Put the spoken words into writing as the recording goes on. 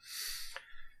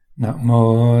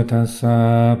Namo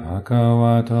tassa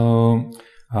bhagavato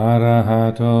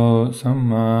arahato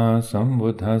samma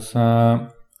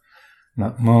sambuddhassa.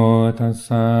 Namo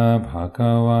tassa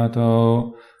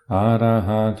bhagavato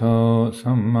arahato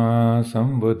samma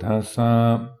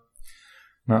sambuddhassa.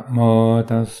 Namo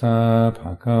tassa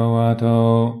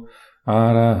bhagavato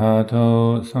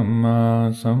arahato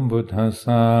samma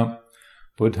sambuddhassa.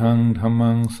 Buddhang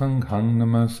dhammang sanghang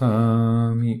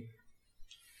namasami.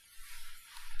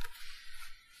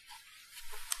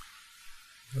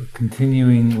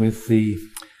 Continuing with the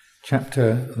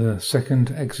chapter, the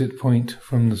second exit point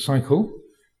from the cycle,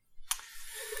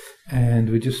 and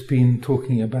we've just been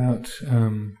talking about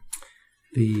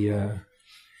the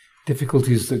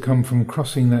difficulties that come from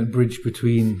crossing that bridge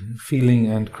between feeling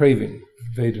and craving,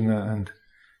 Vedana and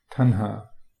Tanha.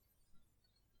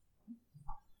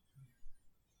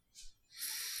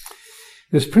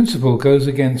 This principle goes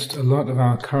against a lot of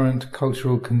our current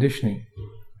cultural conditioning.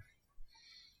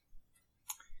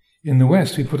 In the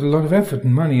West, we put a lot of effort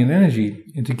and money and energy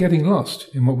into getting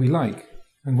lost in what we like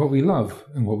and what we love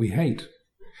and what we hate.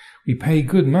 We pay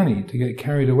good money to get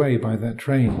carried away by that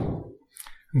train.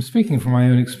 I'm speaking from my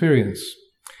own experience.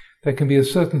 There can be a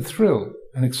certain thrill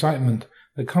and excitement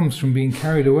that comes from being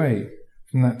carried away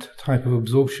from that type of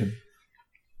absorption.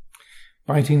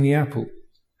 Biting the apple.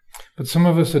 But some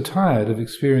of us are tired of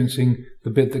experiencing the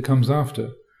bit that comes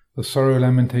after, the sorrow,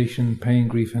 lamentation, pain,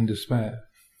 grief and despair.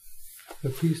 So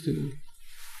please do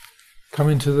come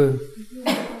into the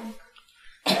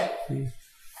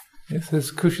yes, there's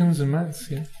cushions and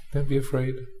mats, yeah, don't be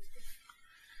afraid.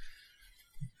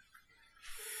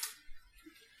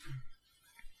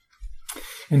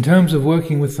 In terms of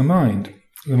working with the mind,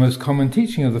 the most common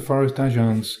teaching of the Forest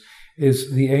Ajahns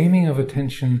is the aiming of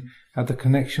attention at the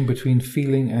connection between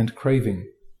feeling and craving,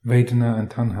 Vedana and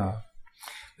Tanha.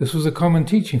 This was a common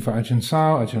teaching for Ajahn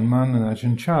Sao, Ajahn Mun and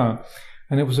Ajahn Chah,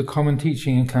 and it was a common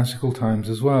teaching in classical times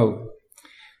as well.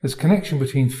 This connection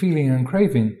between feeling and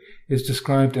craving is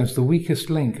described as the weakest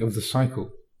link of the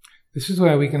cycle. This is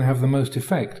where we can have the most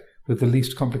effect with the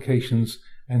least complications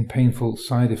and painful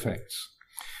side effects.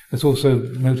 It's also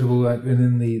notable that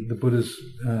within the Buddha's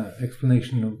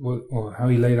explanation of or how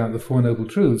he laid out the Four Noble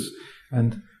Truths,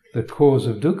 and the cause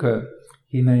of dukkha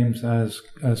he names as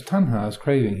tanha, as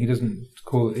craving. He doesn't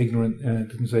call it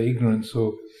doesn't say ignorance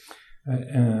or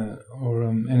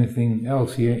anything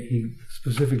else. He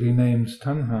specifically names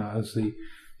tanha as the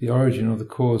origin or the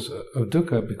cause of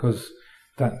dukkha, because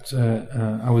that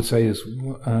I would say is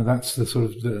that's the sort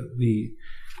of the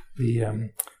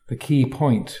key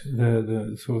point,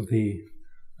 the sort of the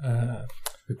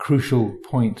crucial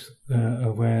point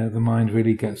where the mind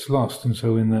really gets lost. And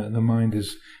so when the mind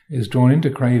is drawn into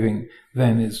craving,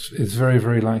 then it's very,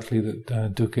 very likely that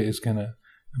dukkha is going to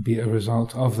be a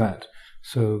result of that.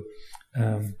 So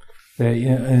in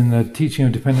the teaching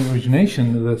of dependent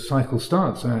origination, the cycle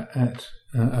starts at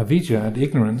avijja, at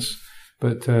ignorance,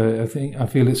 but I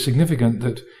feel it's significant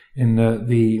that in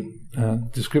the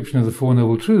description of the Four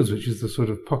Noble Truths, which is the sort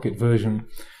of pocket version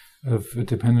of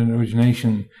dependent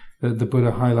origination, that the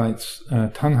Buddha highlights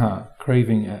tanha,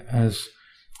 craving, as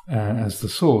the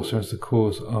source, as the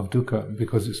cause of dukkha,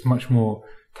 because it's much more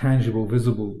tangible,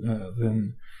 visible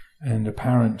and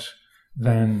apparent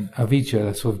than avijja,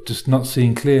 that's sort of just not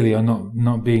seeing clearly or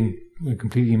not being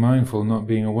completely mindful, not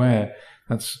being aware.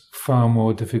 That's far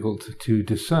more difficult to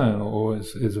discern, or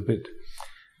is a bit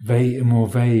more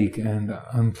vague and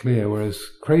unclear, whereas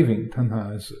craving,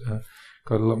 tanha, has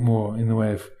got a lot more in the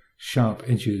way of sharp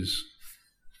edges.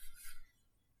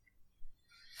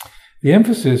 The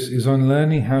emphasis is on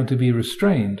learning how to be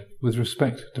restrained with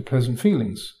respect to pleasant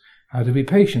feelings, how to be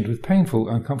patient with painful,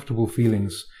 uncomfortable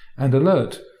feelings, and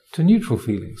alert to neutral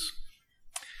feelings.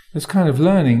 This kind of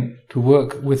learning to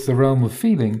work with the realm of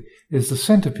feeling is the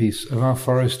centerpiece of our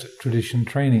forest tradition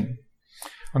training.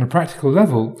 On a practical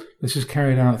level, this is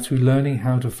carried out through learning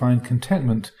how to find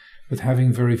contentment with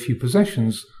having very few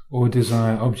possessions or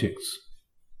desire objects.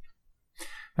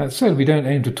 That said, we don't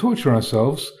aim to torture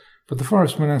ourselves, but the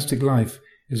forest monastic life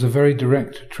is a very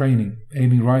direct training,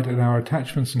 aiming right at our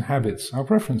attachments and habits, our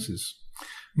preferences.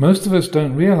 Most of us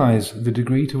don't realize the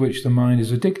degree to which the mind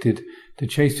is addicted to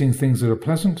chasing things that are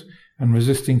pleasant and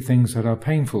resisting things that are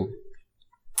painful.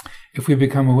 If we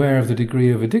become aware of the degree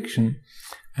of addiction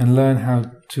and learn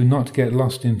how to not get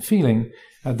lost in feeling,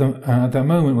 at that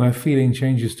moment where feeling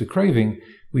changes to craving,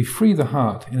 we free the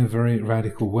heart in a very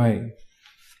radical way.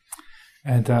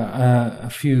 And a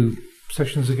few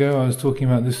sessions ago I was talking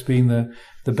about this being the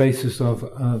basis of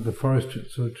the forest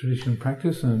tradition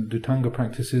practice and Dhutanga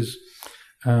practices.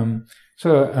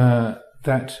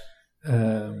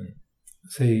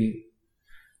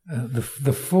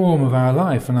 the form of our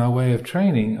life and our way of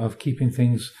training of keeping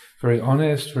things very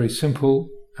honest, very simple,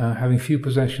 having few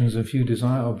possessions and few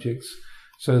desire objects,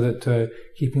 so that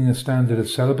keeping the standard of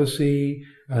celibacy,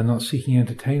 not seeking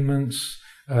entertainments,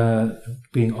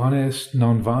 being honest,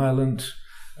 non-violent,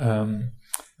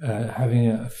 having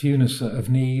a fewness of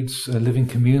needs, living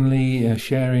communally,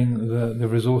 sharing the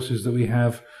resources that we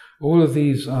have. All of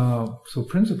these are sort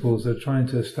of principles that are trying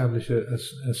to establish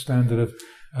a standard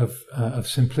of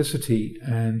simplicity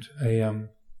and a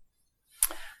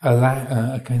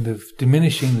kind of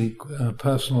diminishing the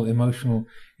personal emotional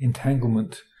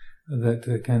entanglement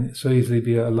that can so easily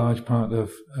be a large part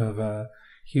of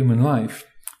human life,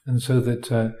 and so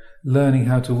that learning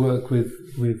how to work with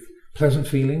pleasant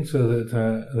feelings, so that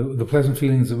the pleasant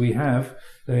feelings that we have,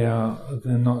 they're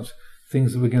not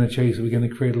things that we're going to chase, that we're going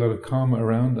to create a lot of karma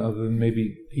around, other than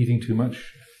maybe eating too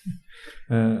much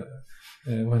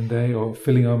one day, or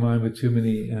filling our mind with too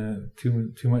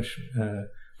much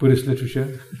Buddhist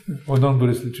literature or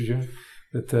non-Buddhist literature.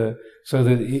 So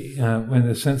that when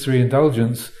the sensory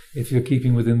indulgence, if you're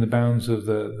keeping within the bounds of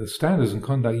the standards and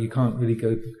conduct, you can't really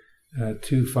go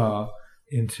too far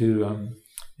into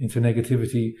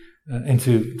negativity,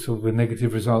 into sort of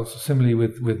negative results. Similarly,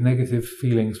 with negative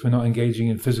feelings, we're not engaging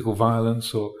in physical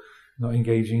violence or not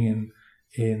engaging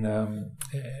in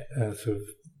sort of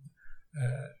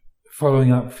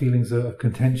following up feelings of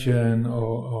contention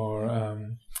or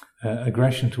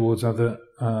aggression towards other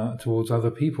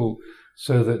people,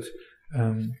 so that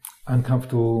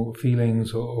uncomfortable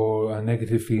feelings or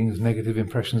negative feelings, negative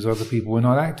impressions of other people, we're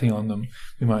not acting on them.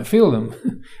 We might feel them,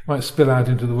 might spill out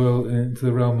into the world, into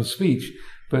the realm of speech,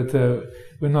 but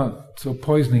we're not sort of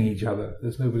poisoning each other.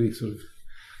 There's nobody sort of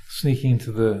sneaking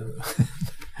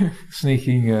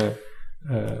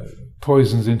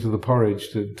poisons into the porridge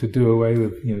to do away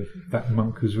with that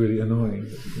monk who's really annoying.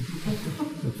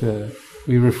 But,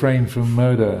 we refrain from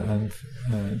murder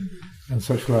and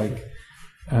such like.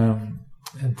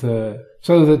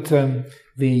 So that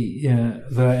the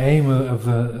aim of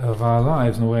our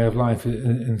lives and the way of life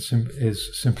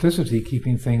is simplicity,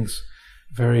 keeping things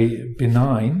very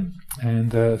benign,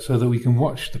 and so that we can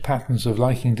watch the patterns of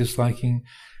liking, disliking,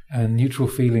 and neutral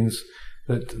feelings,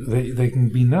 that they can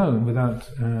be known without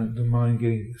the mind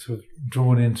getting sort of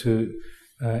drawn into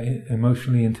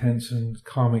emotionally intense and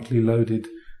karmically loaded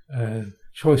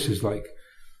choices like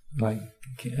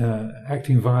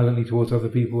acting violently towards other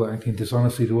people, acting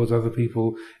dishonestly towards other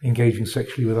people, engaging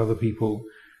sexually with other people,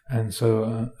 and so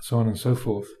on and so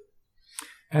forth.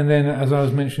 And then, as I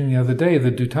was mentioning the other day,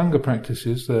 the Dhutanga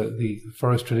practices, the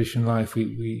forest tradition life,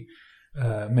 we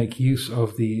make use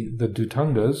of the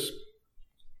Dhutangas.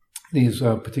 These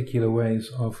are particular ways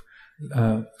of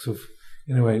sort of,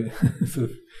 in a way, sort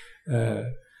of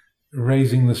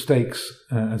raising the stakes,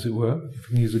 as it were, if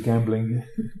we can use a gambling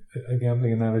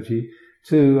analogy,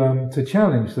 to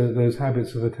challenge those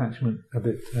habits of attachment a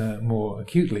bit more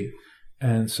acutely.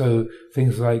 And so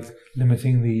things like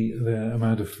limiting the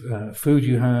amount of food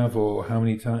you have, or how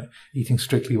many times, eating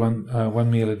strictly one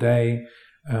meal a day,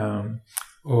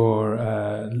 or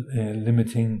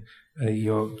limiting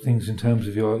your things in terms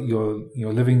of your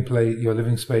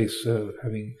living space,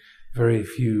 having very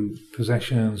few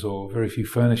possessions or very few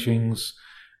furnishings,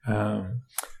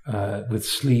 with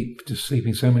sleep, just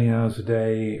sleeping so many hours a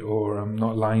day, or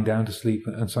not lying down to sleep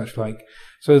and such like.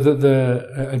 So that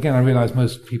again, I realize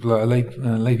most people are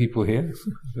lay people here,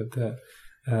 but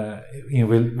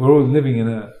we're all living in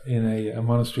a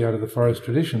monastery out of the forest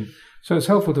tradition. So it's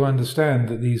helpful to understand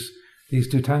that these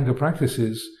Dhutanga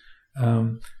practices,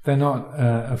 they're not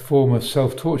a form of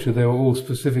self-torture. They were all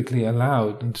specifically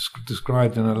allowed and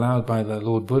described and allowed by the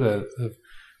Lord Buddha,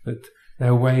 that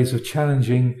they're ways of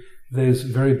challenging those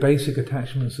very basic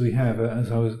attachments we have,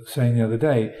 as I was saying the other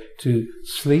day, to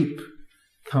sleep,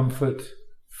 comfort,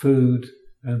 food,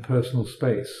 and personal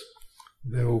space.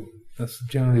 That's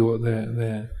generally what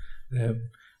they're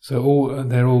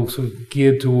all sort of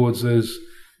geared towards those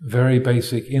very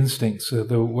basic instincts,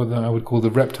 what I would call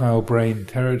the reptile brain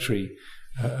territory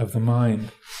of the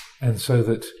mind. And so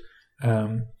that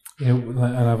and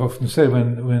I've often said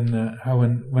when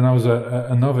I was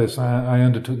a novice, I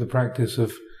undertook the practice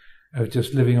of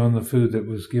just living on the food that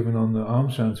was given on the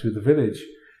alms round through the village.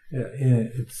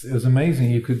 It was amazing.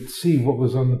 You could see what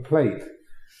was on the plate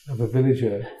of a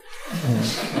villager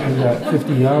about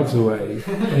 50 yards away,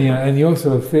 and you're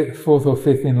sort of fourth or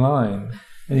fifth in line,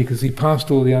 and you could see past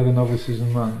all the other novices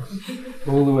and monks,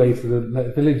 all the way to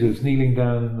the villagers kneeling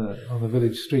down on the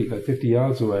village street, like 50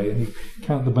 yards away, and you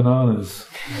count the bananas.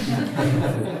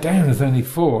 Damn, there's only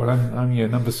 4, and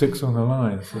I'm number 6 on the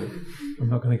line, so I'm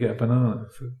not going to get a banana.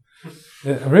 So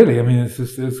Really, I mean,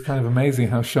 it's kind of amazing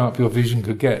how sharp your vision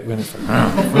could get when it's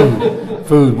like,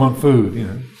 food, want food, you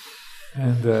know.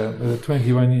 And with a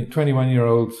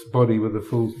 21-year-old's body with a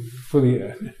fully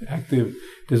active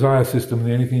desire system,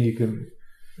 the only thing you can,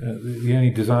 the only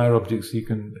desire objects you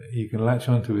can latch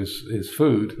onto is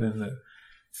food. Then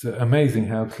it's amazing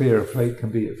how clear a plate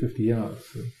can be at 50 yards.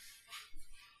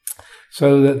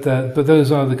 So that, but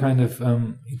those are the kind of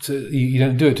you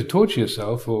don't do it to torture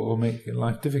yourself or make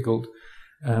life difficult,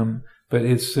 but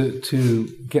it's to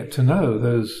get to know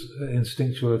those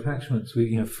instinctual attachments.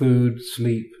 Food,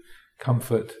 sleep,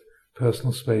 comfort,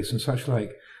 personal space, and such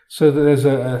like, so that there's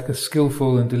a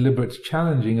skillful and deliberate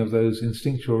challenging of those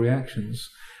instinctual reactions,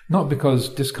 not because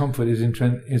discomfort is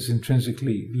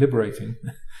intrinsically liberating,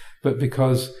 but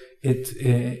because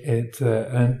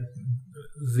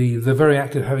the very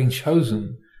act of having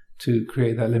chosen to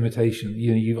create that limitation,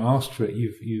 you've asked for it,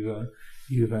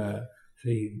 you've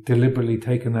deliberately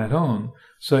taken that on,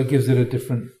 so it gives it a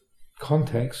different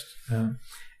context.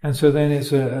 And so then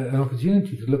it's an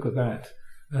opportunity to look at that,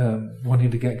 wanting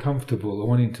to get comfortable, or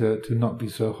wanting to not be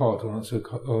so hot, or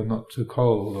not too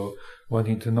cold, or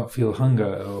wanting to not feel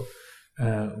hunger, or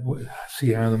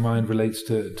see how the mind relates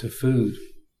to food,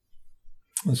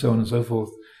 and so on and so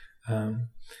forth.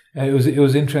 It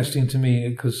was interesting to me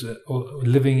because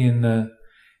living in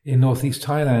northeast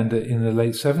Thailand in the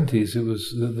late 70s, it was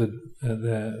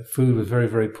the food was very,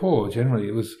 very poor. Generally,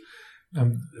 it was.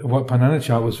 Wat Pah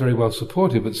Nanachat was very well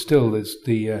supported, but still,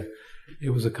 it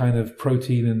was a kind of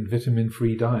protein and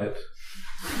vitamin-free diet.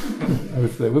 I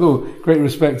would say, with all great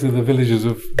respect to the villagers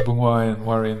of Bung Wai and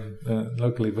Warin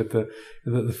locally, but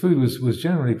the food was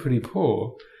generally pretty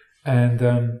poor, and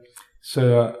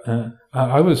so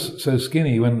I was so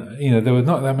skinny when there were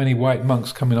not that many white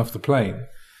monks coming off the plane.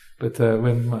 But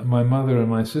when my mother and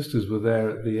my sisters were there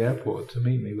at the airport to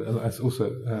meet me,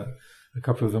 also a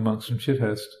couple of the monks from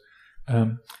Chithurst.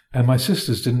 And my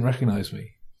sisters didn't recognize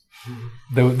me.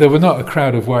 There were not a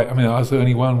crowd of white. I mean, I was the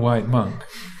only one white monk.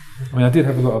 I mean, I did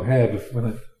have a lot of hair when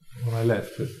I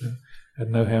left, but I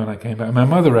had no hair when I came back. And my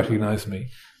mother recognized me,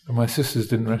 but my sisters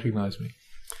didn't recognize me.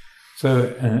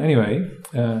 So anyway,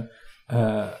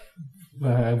 I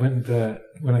went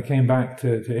when I came back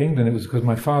to England. It was because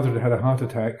my father had had a heart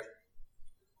attack,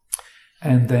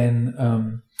 and then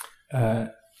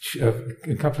a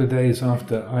couple of days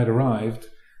after I'd arrived.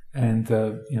 And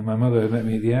my mother had met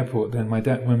me at the airport. Then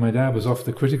when my dad was off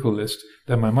the critical list,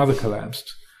 then my mother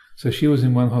collapsed. So she was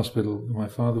in one hospital, and my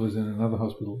father was in another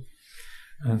hospital.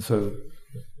 And so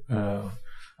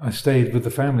I stayed with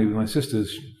the family, with my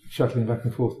sisters, shuttling back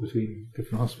and forth between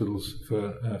different hospitals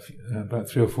for about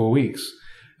 3 or 4 weeks.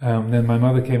 Then my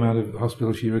mother came out of the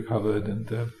hospital; she recovered,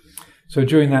 and so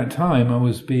during that time, I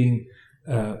was being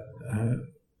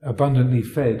abundantly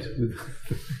fed with.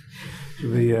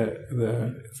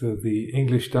 The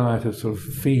English diet of sort of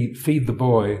feed the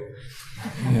boy.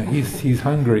 He's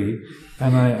hungry,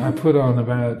 and I put on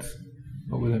about,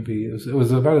 what would it be? It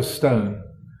was about a stone.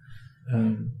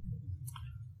 In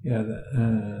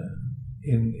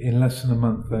less than a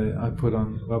month, I put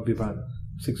on probably about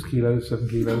 6 kilos, 7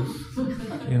 kilos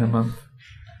in a month.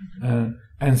 And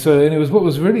it was what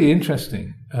was really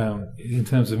interesting in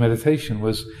terms of meditation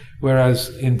was, whereas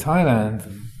in Thailand,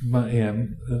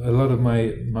 a lot of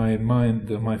my mind,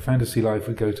 my fantasy life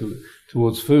would go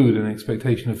towards food and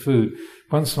expectation of food.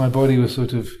 Once my body was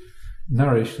sort of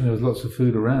nourished and there was lots of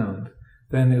food around,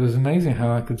 then it was amazing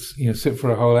how I could sit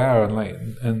for a whole hour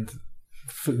and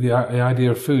the idea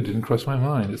of food didn't cross my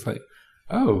mind. It's like,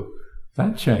 oh,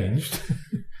 that changed,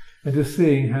 and just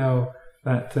seeing how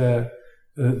that.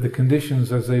 The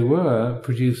conditions as they were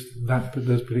produced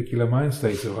those particular mind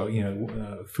states of,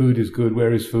 food is good,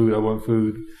 where is food, I want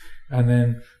food. And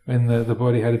then when the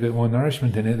body had a bit more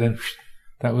nourishment in it, then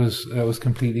that was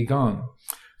completely gone.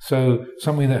 So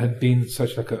something that had been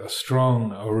such like a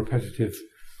strong or repetitive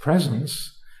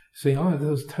presence, seeing, that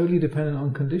was totally dependent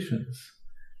on conditions.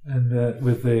 And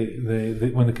with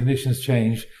when the conditions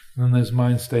change, then those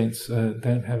mind states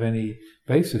don't have any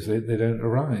basis, they don't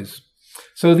arise.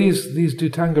 So these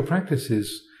Dhutanga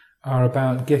practices are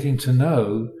about getting to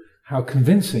know how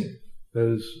convincing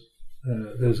those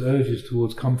urges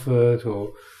towards comfort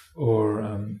or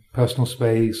personal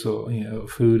space or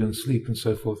food and sleep and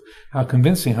so forth, how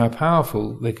convincing, how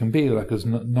powerful they can be, like as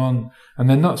and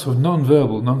they're not sort of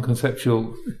non-verbal,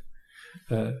 non-conceptual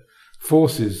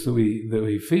forces that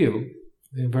we feel.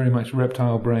 They're very much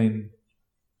reptile brain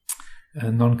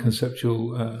and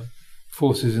non-conceptual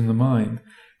forces in the mind.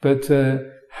 But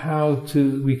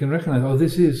we can recognize,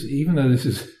 this is, even though this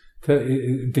is,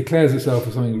 it declares itself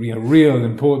as something real and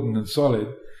important and solid,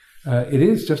 it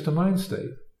is just a mind state.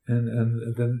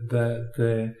 and then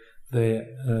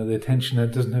the attention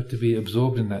doesn't have to be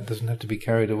absorbed in that, doesn't have to be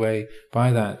carried away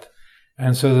by that.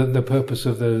 And so the purpose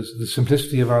of the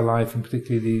simplicity of our life, and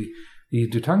particularly the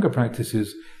Dhutanga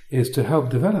practices, is to help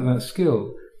develop that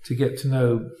skill to get to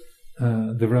know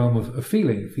the realm of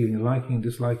feeling, liking,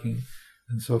 disliking,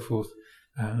 and so forth,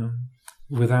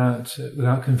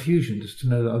 without confusion, just to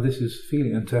know that this is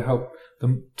feeling, and to help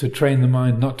them to train the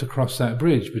mind not to cross that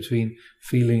bridge between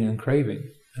feeling and craving.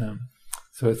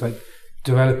 So it's like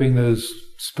developing those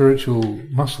spiritual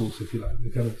muscles, if you like,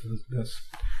 that's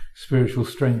spiritual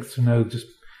strength to know just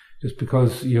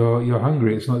because you're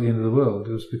hungry, it's not the end of the world,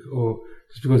 or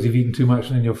just because you've eaten too much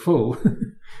and then you're full,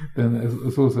 then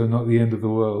it's also not the end of the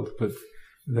world. But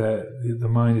the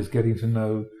mind is getting to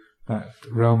know that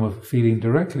realm of feeling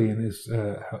directly, and is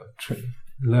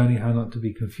learning how not to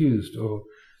be confused or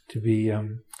to be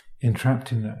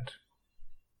entrapped in that.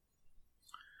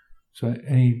 So,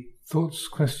 any thoughts,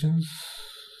 questions?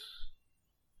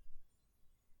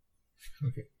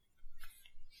 Okay.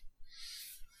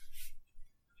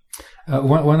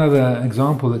 One other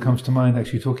example that comes to mind,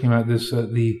 actually talking about this,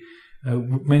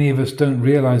 many of us don't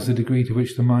realize the degree to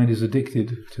which the mind is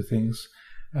addicted to things.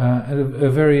 A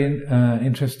very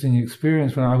interesting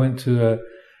experience when I went to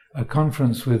a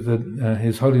conference with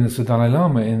His Holiness the Dalai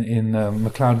Lama in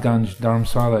McLeod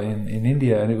Dharamsala in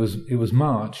India, and it was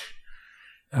March,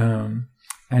 and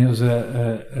it was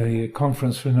a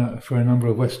conference for a number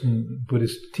of Western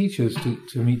Buddhist teachers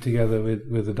to meet together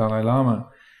with the Dalai Lama.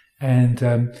 And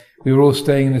we were all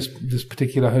staying in this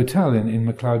particular hotel in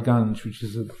McLeod Ganj, which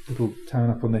is a little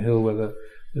town up on the hill where the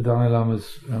Dalai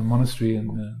Lama's monastery and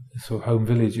sort of home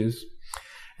village is.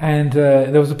 And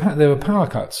there were power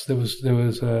cuts.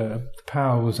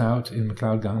 Power was out in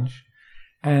McLeod Ganj,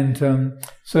 and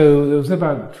so there was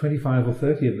about 25 or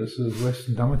 30 of us as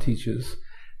Western Dhamma teachers.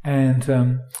 And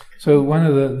so one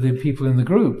of the people in the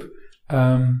group.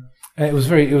 It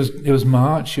was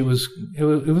March. It was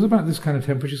about this kind of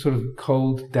temperature, sort of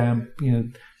cold, damp.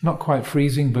 Not quite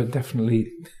freezing, but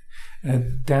definitely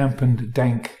damp and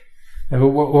dank. They have a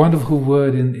wonderful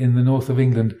word in the north of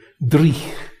England,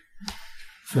 dreich.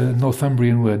 It's a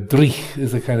Northumbrian word. Dreich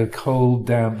is a kind of cold,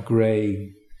 damp,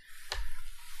 grey,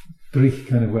 dreich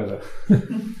kind of weather.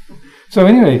 So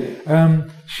anyway,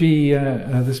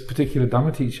 this particular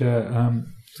Dhamma teacher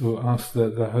sort of asked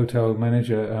the hotel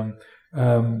manager.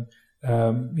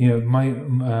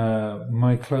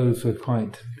 My clothes are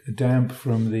quite damp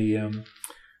from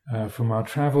from our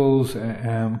travels.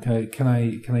 Can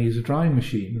I use a drying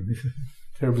machine?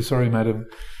 Terribly sorry, madam.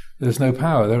 There's no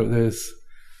power.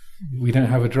 We don't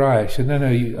have a dryer. She said,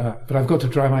 no. But I've got to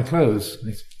dry my clothes.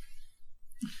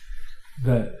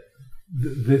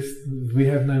 We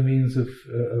have no means of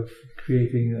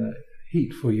creating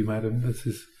heat for you, madam. This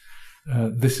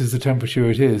is the temperature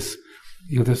it is.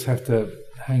 You'll just have to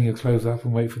hang your clothes up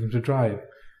and wait for them to dry.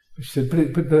 She said, but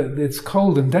it's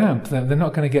cold and damp. They're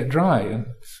not going to get dry. And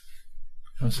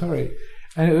I'm sorry.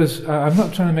 And it was. I'm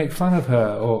not trying to make fun of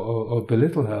her or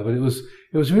belittle her, but it was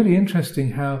really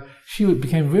interesting how she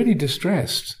became really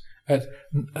distressed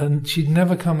and she'd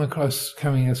never come across,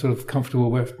 having a sort of comfortable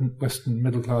Western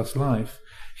middle class life,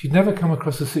 she'd never come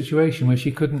across a situation where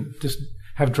she couldn't just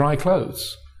have dry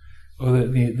clothes, or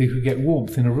that they could get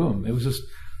warmth in a room. It was just.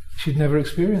 She'd never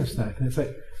experienced that, and it's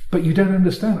like, but you don't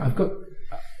understand. I've got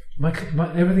my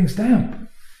everything's damp,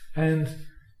 and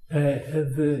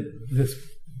this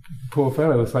poor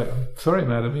fellow was like, "Sorry,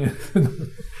 madam,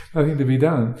 nothing to be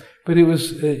done." But it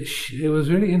was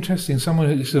really interesting. Someone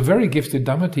who's a very gifted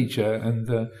Dhamma teacher and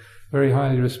very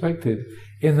highly respected.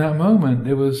 In that moment,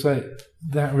 it was like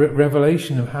that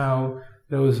revelation of how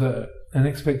there was an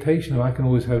expectation of I can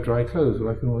always have dry clothes, or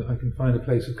I can find a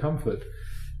place of comfort.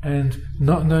 And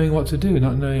not knowing what to do,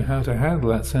 not knowing how to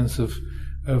handle that sense of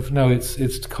no,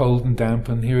 it's cold and damp,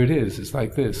 and here it is. It's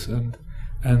like this, and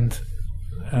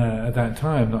at that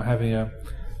time, not having a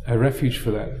refuge for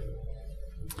that.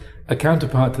 A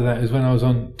counterpart to that is when I was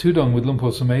on Tudong with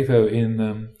Lumpur Sumedho in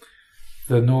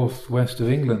the northwest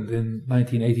of England in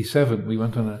 1987. We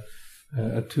went on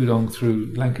a Tudong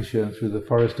through Lancashire, through the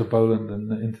Forest of Bowland,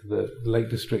 and into the Lake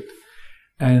District.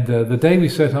 And the day we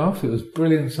set off, it was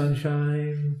brilliant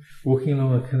sunshine, walking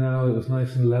along a canal. It was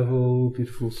nice and level,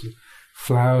 beautiful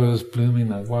flowers blooming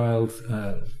like wild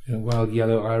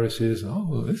yellow irises. Oh,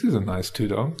 well, this is a nice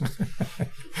Tudong.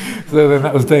 So then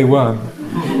that was day one,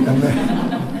 and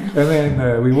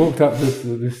then we walked up this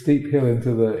steep hill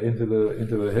into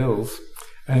the hills,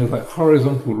 and it was like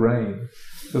horizontal rain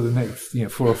for the next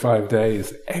 4 or 5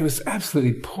 days. It was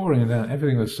absolutely pouring down.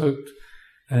 Everything was soaked.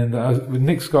 And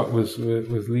Nick Scott was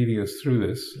leading us through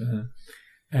this,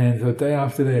 And the day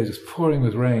after day, just pouring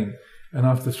with rain. And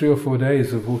after 3 or 4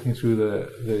 days of walking through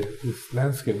this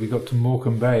landscape, we got to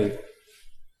Morecambe Bay.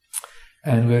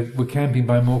 And we're camping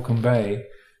by Morecambe Bay,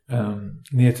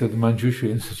 near to the Manjushri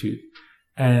Institute.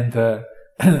 And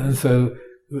so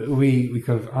we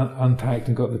kind of unpacked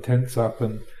and got the tents up,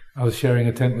 and I was sharing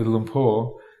a tent with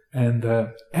Lumpur, and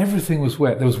everything was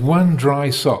wet. There was one dry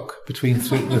sock between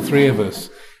the three of us.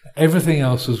 Everything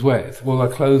else was wet. All our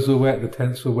clothes were wet, the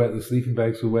tents were wet, the sleeping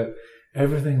bags were wet.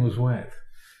 Everything was wet.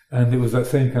 And it was that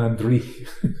same kind of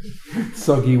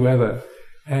soggy weather.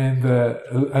 And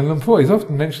Lumpur, he's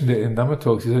often mentioned it in Dhamma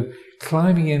talks, he said,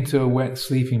 climbing into a wet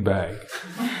sleeping bag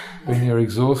when you're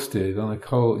exhausted on a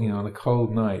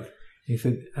cold night. He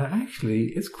said, actually,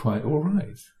 it's quite all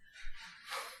right.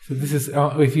 So this is,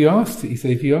 if you asked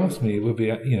me, it would be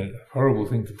a horrible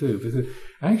thing to do. But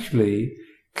actually,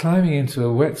 climbing into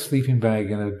a wet sleeping bag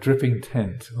in a dripping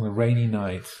tent on a rainy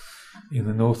night in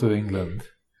the north of England,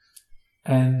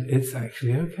 and it's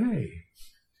actually okay.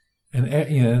 And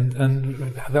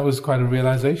and that was quite a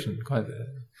realization,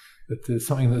 that there's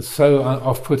something that's so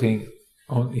off-putting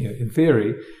in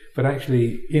theory, but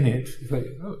actually in it, it's like,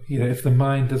 if the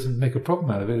mind doesn't make a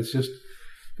problem out of it, it's just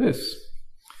this.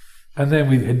 And then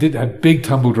we did have big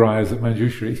tumble dryers at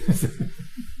Manjushri,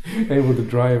 able to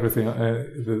dry everything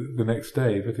the next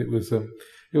day. But it was an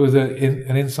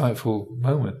insightful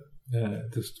moment,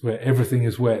 just where everything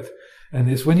is wet,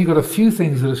 and it's when you've got a few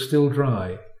things that are still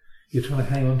dry, you're trying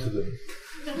to hang on to them.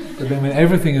 But then when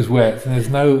everything is wet and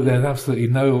there's absolutely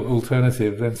no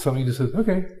alternative, then something just says,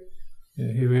 okay,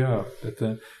 here we are.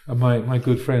 But my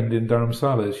good friend in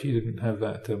Dharamsala, she didn't have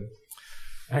that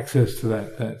access to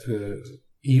that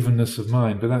evenness of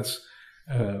mind. But that's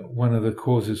one of the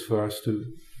causes for us to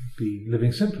be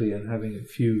living simply and having a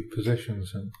few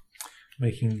possessions and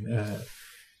making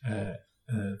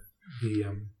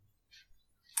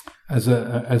as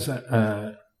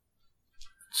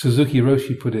Suzuki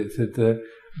Roshi put it, that the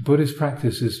Buddhist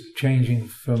practice is changing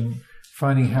from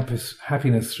finding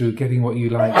happiness through getting what you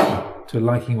like to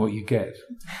liking what you get.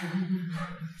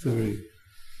 It's a very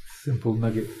simple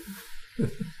nugget.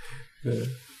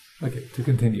 Okay, to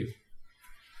continue.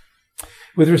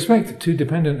 With respect to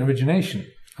dependent origination,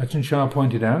 Ajahn Chah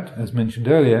pointed out, as mentioned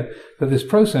earlier, that this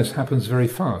process happens very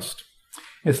fast.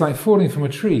 It's like falling from a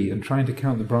tree and trying to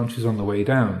count the branches on the way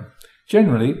down.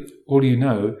 Generally, all you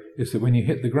know is that when you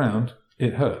hit the ground,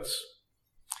 it hurts.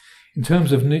 In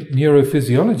terms of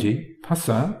neurophysiology,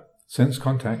 phassa, sense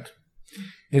contact,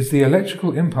 is the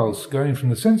electrical impulse going from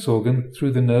the sense organ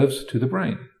through the nerves to the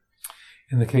brain.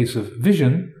 In the case of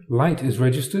vision, light is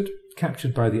registered,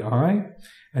 captured by the eye.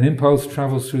 An impulse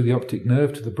travels through the optic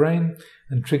nerve to the brain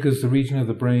and triggers the region of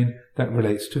the brain that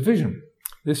relates to vision.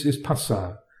 This is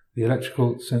phassa, the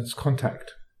electrical sense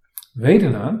contact.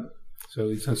 Vedana, so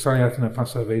it's a Sarayatana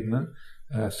Phassa Vedana,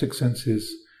 6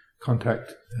 senses,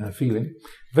 contact, feeling.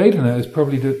 Vedana is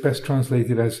probably best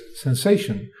translated as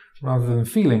sensation rather than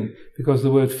feeling, because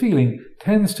the word feeling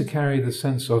tends to carry the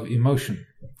sense of emotion.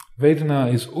 Vedana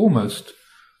is almost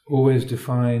always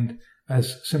defined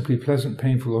as simply pleasant,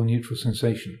 painful, or neutral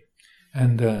sensation.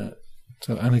 And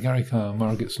so Anagarika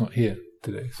Margaret's not here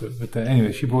today. But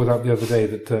anyway, she brought up the other day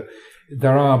that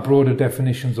there are broader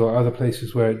definitions or other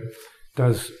places where it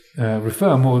does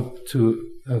refer more to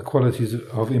qualities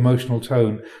of emotional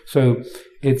tone. So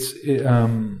it's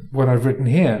what I've written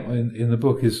here in the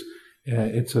book is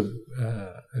it's a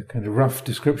kind of rough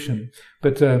description.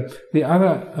 But the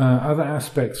other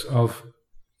aspects of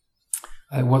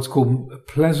what's called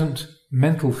pleasant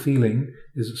mental feeling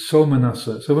is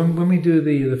somanassa. So when we do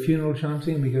the funeral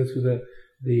chanting, we go through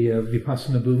the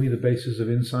vipassana bhumi, the basis of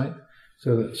insight.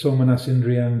 So that somanas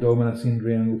indriyam, domanas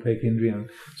indriyam, upeka indriyam.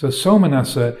 So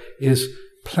somanassa is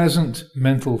pleasant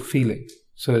mental feeling.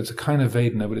 So it's a kind of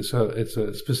Vedana, but it's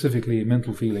a specifically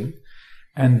mental feeling.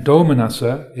 And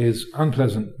domanassa is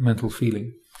unpleasant mental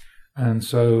feeling. And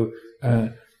so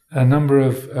a number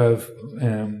of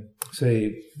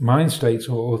say mind states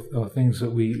or things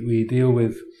that we deal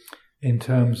with in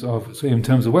terms of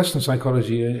Western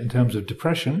psychology, in terms of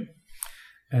depression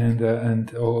and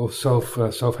or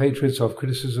self-hatred,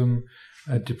 self-criticism,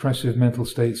 depressive mental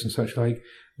states and such like,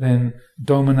 then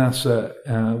domanassa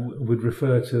would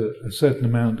refer to a certain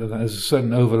amount of that. There's a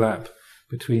certain overlap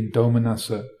between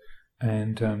domanassa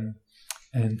and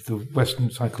the Western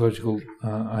psychological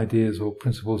ideas or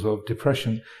principles of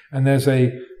depression. And there's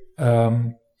a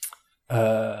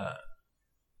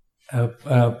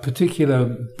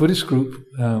particular Buddhist group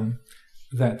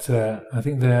that I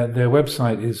think their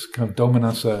website is kind of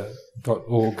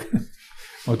domanassa.org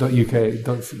or .uk.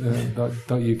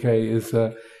 .uk is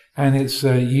And it's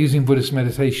using Buddhist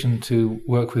meditation to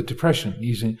work with depression,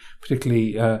 using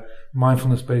particularly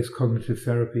mindfulness-based cognitive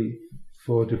therapy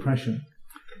for depression.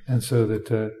 And so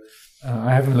that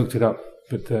I haven't looked it up,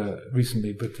 but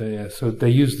recently. But so they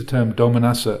use the term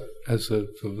Domanassa as sort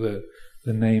of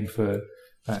the name for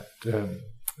that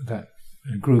that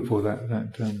group or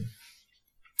that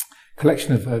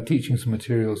collection of teachings and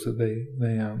materials that they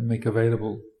make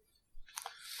available.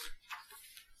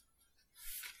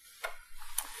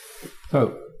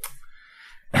 So,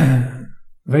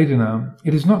 Vedana,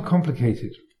 it is not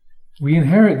complicated. We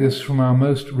inherit this from our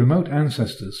most remote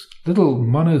ancestors, little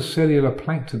monocellular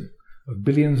plankton of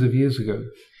billions of years ago.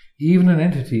 Even an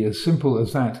entity as simple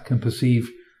as that can perceive,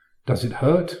 does it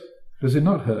hurt? Does it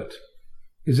not hurt?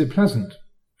 Is it pleasant?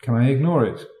 Can I ignore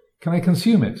it? Can I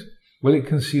consume it? Will it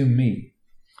consume me?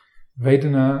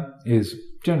 Vedana is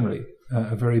generally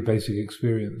a very basic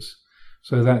experience.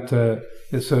 So that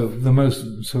the most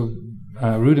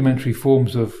rudimentary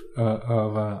forms of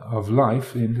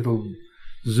life in little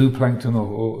zooplankton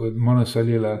or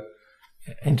monocellular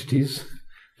entities,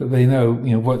 that they know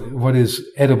what is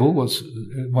edible,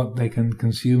 what they can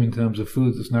consume in terms of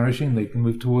food that's nourishing, they can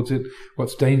move towards it.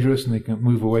 What's dangerous, and they can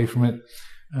move away from it.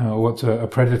 What's a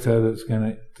predator that's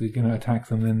going to attack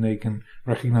them, then they can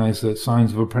recognize the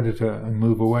signs of a predator and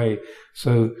move away.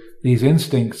 So these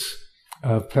instincts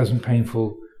of pleasant,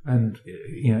 painful, and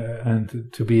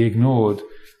to be ignored,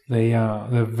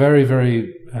 they're very,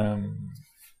 very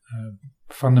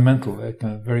fundamental. They're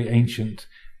kind of very ancient,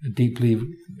 deeply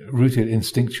rooted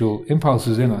instinctual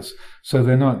impulses in us. So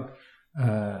they're not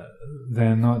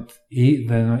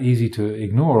easy to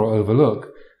ignore or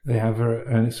overlook. They have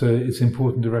and so it's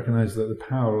important to recognize that the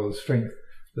power or the strength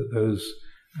that those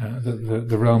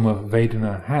the realm of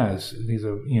Vedana has. These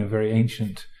are very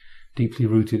ancient, deeply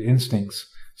rooted instincts.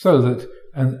 So that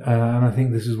and I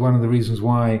think this is one of the reasons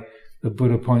why the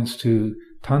Buddha points to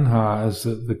tanha as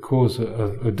the cause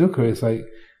of dukkha. It's like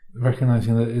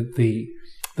recognizing that the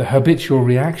habitual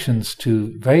reactions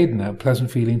to Vedana, pleasant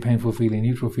feeling, painful feeling,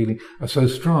 neutral feeling, are so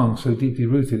strong, so deeply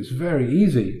rooted. It's very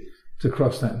easy to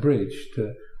cross that bridge.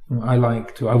 I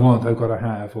want, I've got to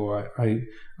have, or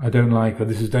I don't like, or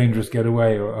this is dangerous, get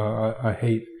away, or I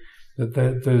hate.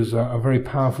 Those are very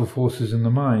powerful forces in the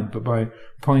mind. But by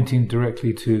pointing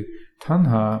directly to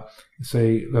tanha,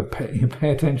 say, pay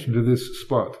attention to this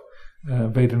spot,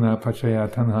 Vedana Pacaya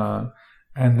Tanha,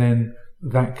 and then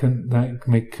that can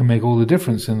make all the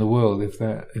difference in the world if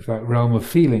that realm of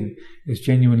feeling is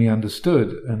genuinely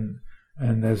understood, and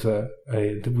there's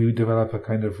we develop a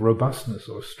kind of robustness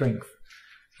or strength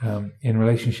in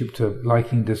relationship to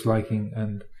liking, disliking,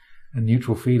 and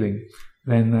neutral feeling.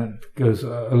 Then that goes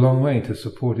a long way to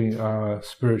supporting our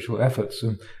spiritual efforts.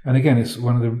 And again, it's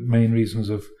one of the main reasons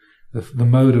of the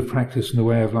mode of practice and the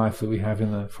way of life that we have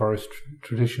in the forest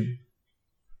tradition.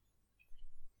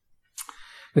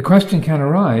 The question can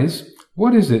arise,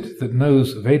 what is it that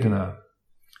knows Vedana?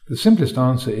 The simplest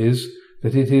answer is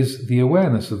that it is the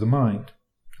awareness of the mind.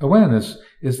 Awareness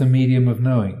is the medium of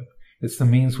knowing. It's the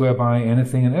means whereby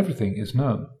anything and everything is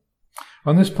known.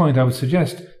 On this point, I would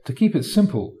suggest to keep it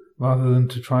simple rather than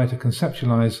to try to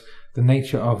conceptualize the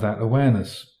nature of that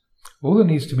awareness. All that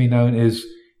needs to be known is,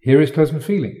 here is pleasant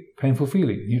feeling, painful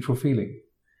feeling, neutral feeling.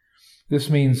 This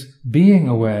means being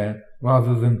aware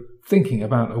rather than thinking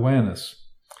about awareness.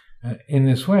 In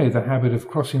this way, the habit of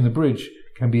crossing the bridge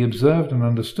can be observed and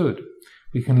understood.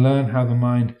 We can learn how the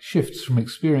mind shifts from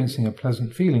experiencing a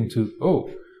pleasant feeling to, oh,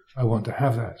 I want to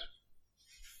have that.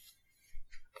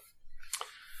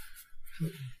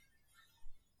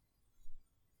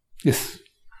 Yes?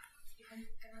 If I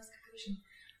can ask a question.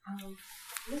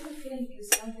 Pleasant feeling is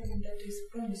something that is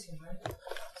promising, right?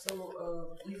 So,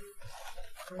 if,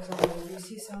 for example, you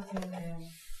see something and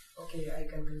okay, I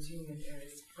can consume it, and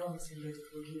it's promising that it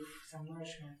will give some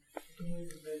nourishment. It means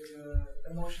that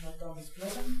emotional tone is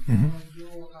pleasant, and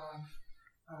you are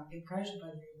encouraged by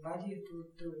the body to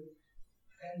do it.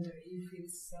 And if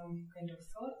it's some kind of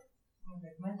thought,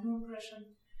 like mental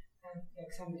impression, and like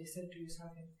somebody said to you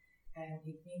something, and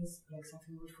it means like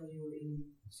something good for you in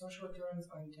social terms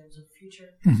or in terms of future,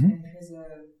 and it has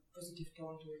a positive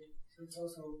tone to it, so it's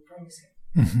also promising.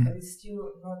 But it's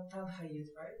still not tanha yet,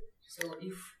 right? So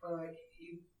if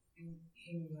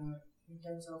in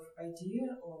terms of idea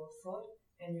or thought,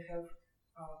 and you have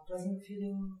pleasant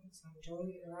feeling, some joy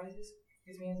arises,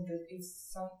 it means that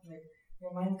it's something like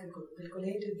your mind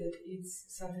calculated that it's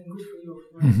something good for you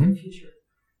for the future.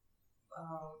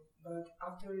 But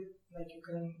after it, like you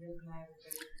can recognize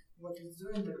that what it's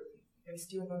doing, and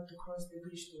still not to cross the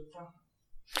bridge to tanha.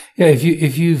 Yeah,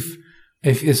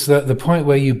 if it's the point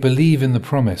where you believe in the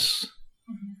promise,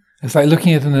 It's like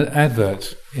looking at an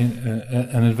advert,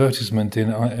 an advertisement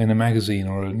in a magazine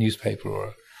or a newspaper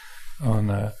or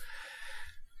on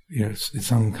it's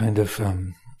some kind of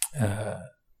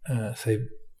say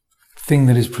thing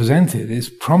that is presented. It's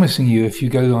promising you if you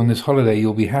go on this holiday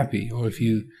you'll be happy, or if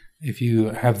you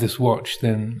have this watch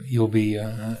then you'll be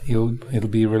it'll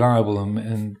be reliable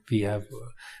and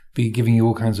be giving you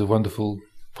all kinds of wonderful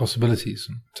possibilities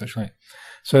and such like.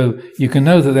 So you can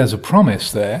know that there's a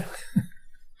promise there.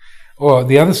 Or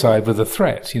the other side with the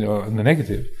threat, and the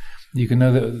negative, you can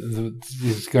know that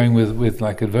it's going with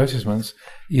like advertisements.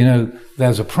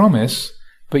 There's a promise,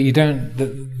 but you don't.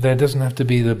 There doesn't have to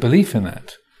be the belief in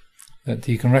that. That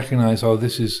you can recognize,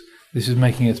 this is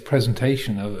making its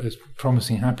presentation of it's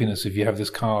promising happiness if you have this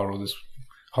car or this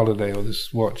holiday or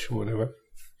this watch or whatever.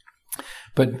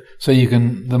 But so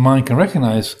the mind can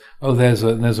recognize, there's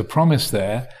a promise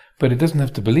there, but it doesn't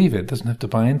have to believe it. It doesn't have to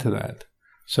buy into that.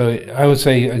 So I would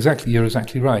say you're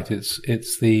exactly right.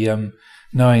 It's the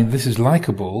knowing this is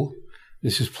likable,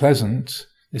 this is pleasant,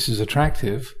 this is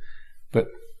attractive, but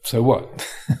so what?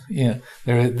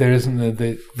 There isn't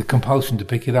the compulsion to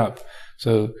pick it up.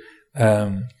 So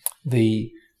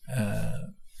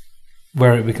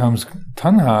where it becomes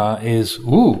tanha is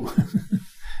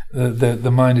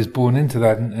the mind is born into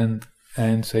that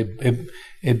and say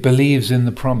it believes in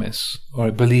the promise, or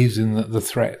it believes in the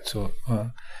threat,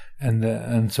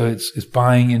 and so it's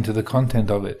buying into the content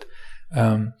of it.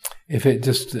 If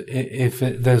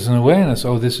there's an awareness,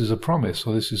 this is a promise,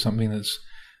 or this is something that's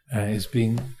is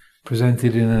being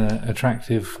presented in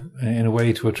a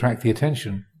way to attract the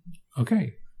attention.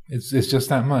 Okay, it's just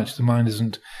that much. The mind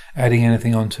isn't adding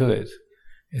anything onto it.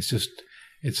 It's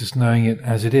just knowing it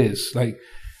as it is.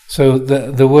 So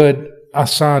the word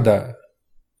asada,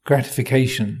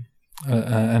 gratification,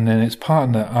 and then its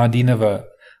partner adinava,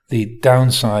 the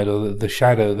downside or the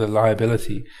shadow, the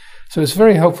liability. So it's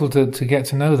very helpful to get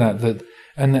to know that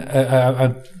and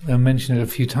I mentioned it a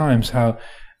few times, how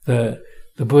the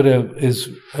Buddha is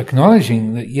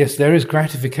acknowledging that yes, there is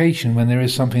gratification when there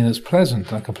is something that's pleasant,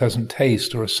 like a pleasant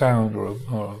taste or a sound or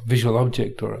a visual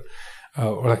object or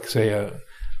like say a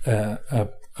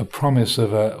promise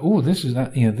of this is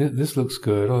that, this looks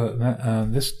good, or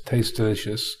this tastes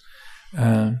delicious.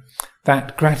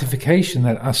 That gratification,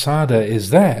 that asada,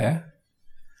 is there,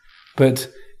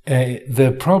 but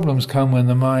the problems come when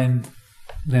the mind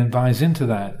then buys into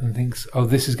that and thinks,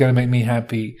 this is going to make me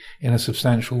happy in a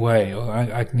substantial way, or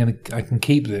I can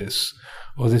keep this,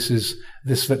 or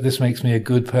this makes me a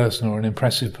good person, or an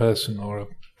impressive person, or a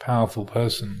powerful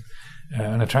person,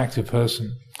 an attractive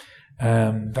person,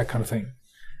 that kind of thing.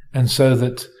 And so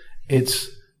that it's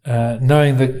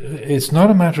knowing that it's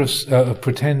not a matter of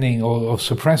pretending or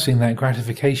suppressing that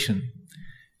gratification,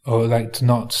 or like to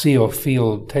not see or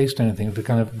feel, taste anything, to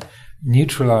kind of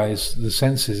neutralize the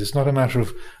senses. It's not a matter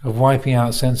of wiping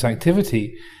out sense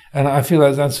activity. And I feel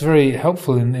like that's very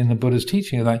helpful in the Buddha's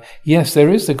teaching. Like, yes, there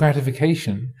is the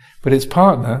gratification, but its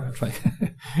partner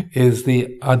is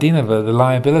the adinava, the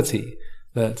liability.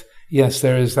 That yes,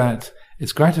 there is that.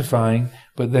 It's gratifying,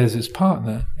 but there's its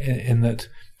partner in that.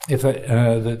 If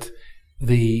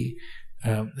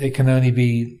it can only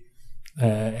be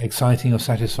exciting or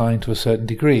satisfying to a certain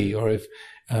degree, or if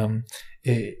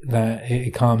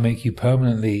it can't make you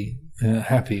permanently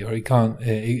happy, or it can't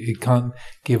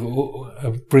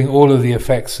bring all of the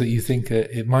effects that you think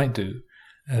it might do.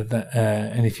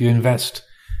 And if you invest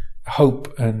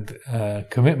hope and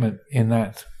commitment in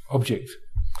that object,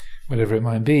 whatever it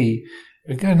might be,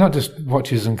 again, not just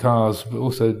watches and cars, but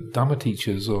also Dhamma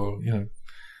teachers, or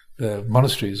the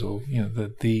monasteries, or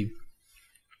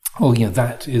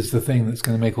that is the thing that's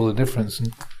going to make all the difference,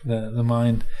 and the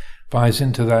mind buys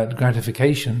into that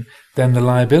gratification. Then the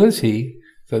liability,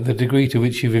 the degree to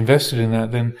which you've invested in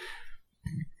that, then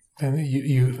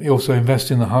you also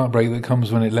invest in the heartbreak that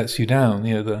comes when it lets you down.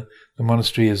 The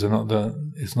monastery is not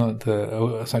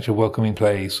such a welcoming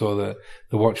place, or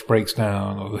the watch breaks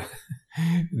down, or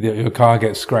your car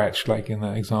gets scratched, like in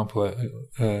that example.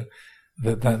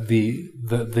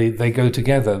 They go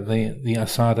together, the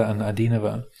asada and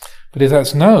adinava. But if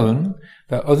that's known,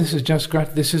 that this is just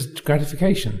this is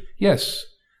gratification. Yes,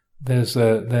 there's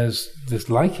this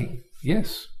liking.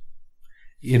 Yes,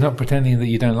 you're not pretending that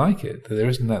you don't like it, that there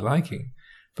isn't that liking,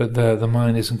 but the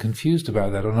mind isn't confused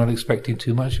about that, or not expecting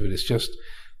too much of it. It's just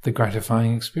the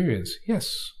gratifying experience.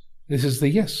 Yes, this is the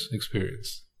yes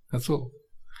experience. That's all.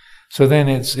 So then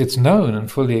it's known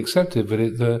and fully accepted, but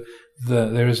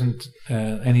there isn't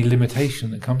any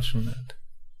limitation that comes from that.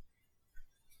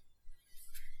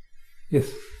 Yes?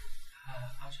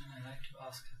 Ajahn, I'd like to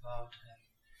ask about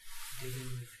dealing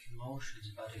with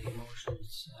emotions, but the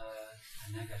emotions are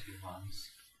negative ones,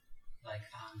 like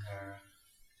anger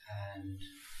and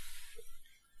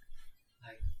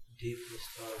like deeply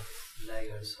stored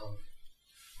layers of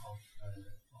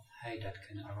hate that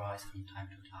can arise from time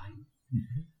to time.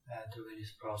 During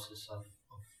this process of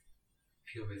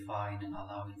purifying and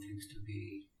allowing things to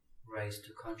be raised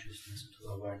to consciousness, to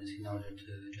awareness, in order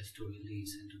to just to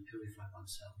release and to purify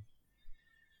oneself.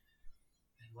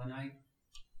 And when I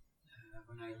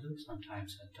look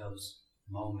sometimes at those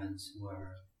moments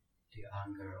where the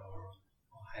anger or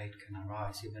hate can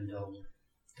arise, even though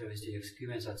there is the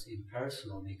experience that's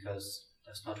impersonal because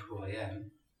that's not who I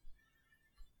am,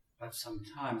 but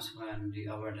sometimes when the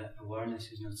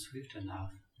awareness is not swift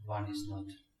enough,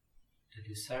 the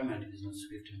discernment is not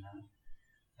swift enough,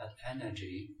 that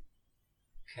energy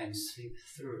can slip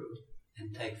through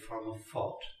and take form of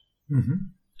thought.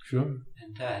 Sure.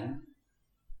 And then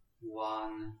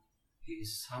one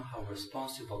is somehow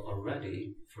responsible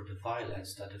already for the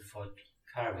violence that the thought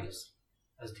carries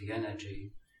as the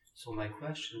energy. So my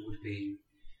question would be,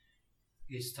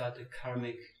 is that the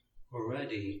karmic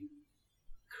already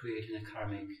creating a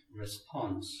karmic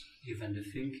response, even the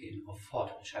thinking of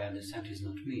thought, which I understand is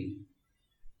not me?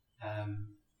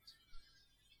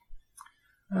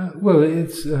 Well,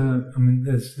 it's.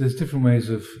 There's different ways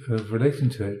of relating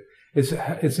to it.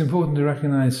 It's important to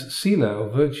recognize sila or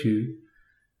virtue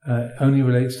only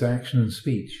relates to action and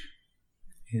speech,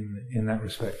 in that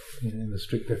respect, in the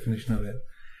strict definition of it.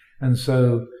 And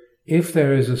so, if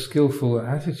there is a skillful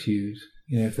attitude,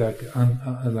 if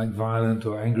like violent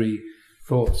or angry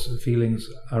thoughts and feelings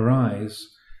arise,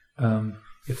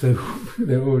 if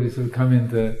they've already sort of come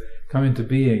into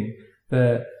being,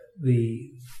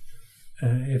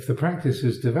 if the practice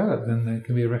is developed, then there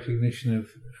can be a recognition of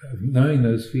knowing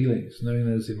those feelings, knowing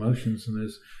those emotions and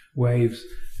those waves,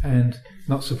 and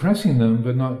not suppressing them,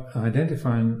 but not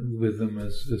identifying with them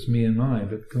as me and mine,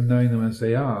 but knowing them as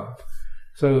they are.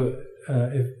 So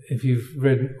if you've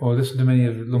read or listened to many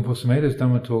of Luang Por Sumedho's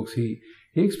Dhamma talks, he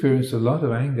experienced a lot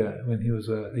of anger when he was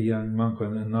a young monk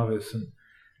and a novice, and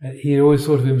he always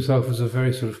thought of himself as a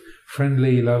very sort of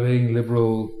friendly, loving,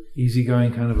 liberal,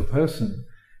 easygoing kind of a person,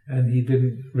 and he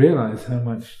didn't realize how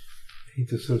much he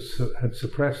just sort of had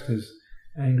suppressed his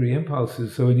angry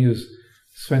impulses. So when he was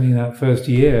spending that first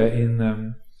year in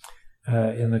the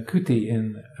kuti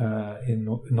in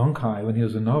Nongkai, when he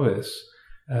was a novice,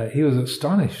 he was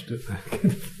astonished at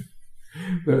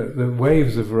the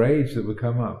waves of rage that would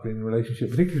come up in relationship,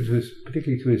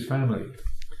 particularly to his family,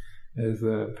 his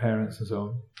parents and so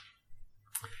on.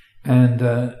 And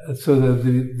so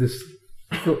this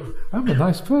thought, I'm a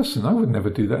nice person, I would never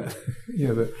do that.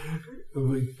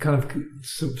 Kind of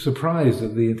surprised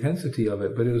at the intensity of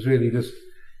it, but it was really just,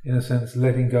 in a sense,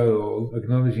 letting go or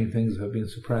acknowledging things that have been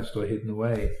suppressed or hidden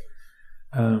away.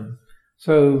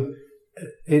 So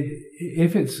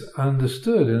if it's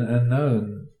understood and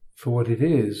known for what it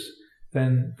is,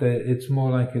 then it's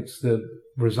more like it's the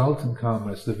resultant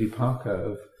karma, it's the vipaka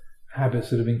of habits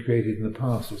that have been created in the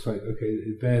past. It's like, okay,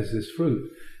 it bears this fruit.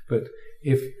 But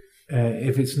if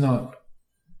it's not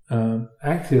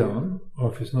acted on,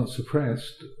 or if it's not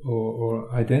suppressed or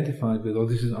identified with,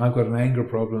 I've got an anger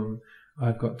problem,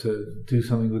 I've got to do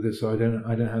something with this, so I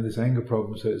don't have this anger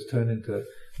problem, so it's turned into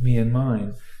me and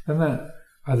mine, then that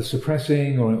either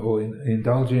suppressing or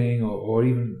indulging or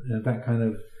even that kind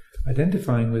of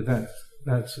identifying with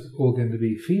that's all going to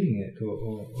be feeding it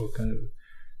or kind of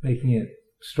making it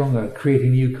stronger,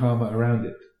 creating new karma around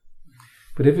it.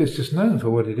 But if it's just known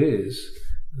for what it is,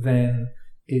 then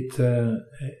it's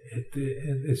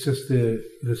just the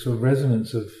sort of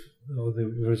resonance of, or the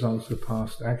results of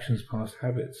past actions, past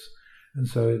habits, and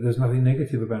so there's nothing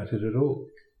negative about it at all.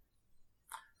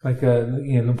 Like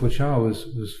Luang Por Chah was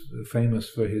famous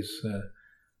for his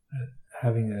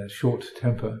having a short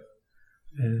temper,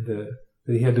 and that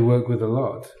he had to work with a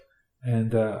lot.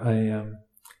 And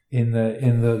in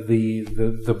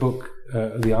the book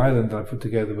The Island I put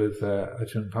together with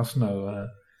Ajahn Pasno,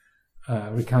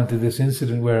 recounted this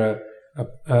incident where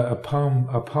a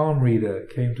palm reader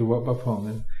came to Wat Pah Pong,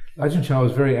 and Ajahn Chah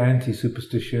was very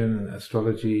anti-superstition and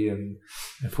astrology and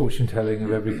fortune telling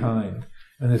of every kind.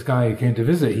 And this guy who came to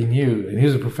visit, he knew, and he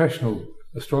was a professional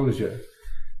astrologer,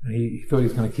 and he thought he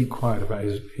was going to keep quiet about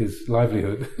his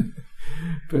livelihood.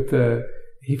 But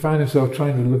he found himself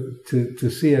trying to look to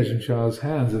see Ajahn Chah's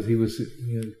hands as he was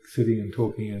sitting and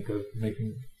talking and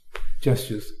making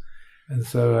gestures. And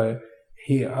so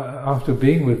he, after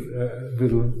being with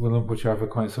Luang Por Chah for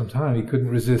quite some time, he couldn't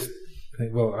resist.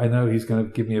 Think, well, I know he's going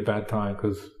to give me a bad time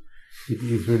because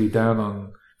he's really down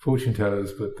on fortune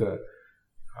tellers, but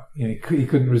he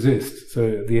couldn't resist. So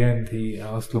at the end, he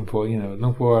asked Luang Por,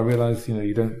 Luang Por, I realize,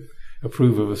 you don't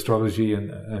approve of astrology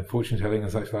and fortune telling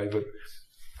and such like, but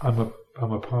I'm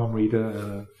a palm reader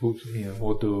and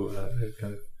Mordu,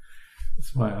 kind of.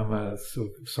 I'm a sort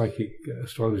of psychic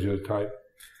astrologer type.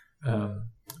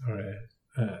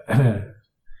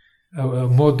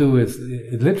 Mordu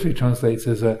it literally translates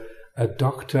as a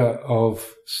doctor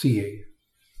of seeing.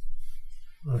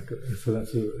 So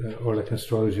that's or like an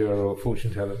astrologer or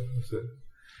fortune teller. It's a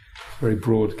very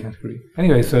broad category.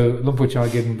 Anyway, so Luang Por Chah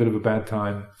gave him a bit of a bad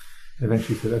time.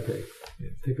 Eventually said, "Okay,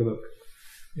 take a look.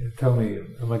 Tell me,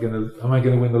 am I going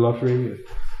to win the lottery?"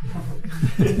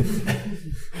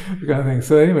 The kind of thing.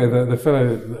 So anyway, the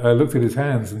fellow looked at his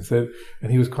hands and said,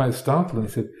 and he was quite startled. And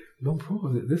he said, "Luang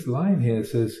Por, this line here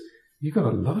says you've got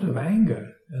a lot of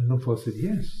anger." And Luang Por said,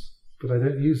 "Yes, but I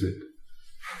don't use it."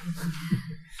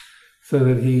 So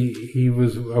that he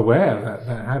was aware of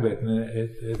that habit, and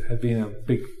it had been a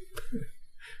big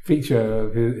feature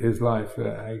of his life.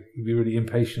 He'd be really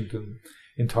impatient and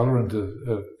intolerant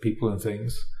of people and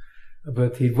things,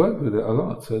 but he'd worked with it a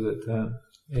lot, so that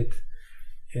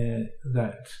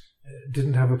that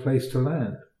didn't have a place to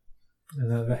land,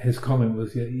 and that his comment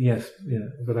was, "Yes,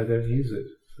 but I don't use it."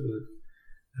 So that,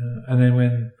 and then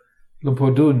when Luang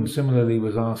Por Dun similarly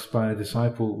was asked by a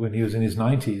disciple when he was in his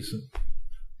 90s.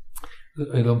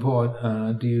 Luang Por,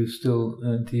 do you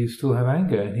still have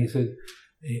anger? And he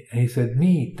said,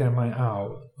 "Ni damai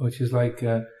ao," which is like,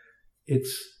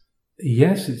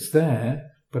 it's there,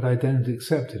 but I don't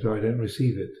accept it or I don't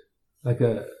receive it. Like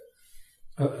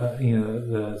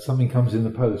something comes in the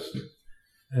post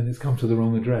and it's come to the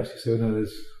wrong address. You say, "Oh no,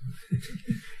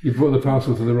 you brought the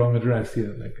parcel to the wrong address."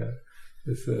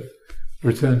 It's a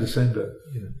return to sender.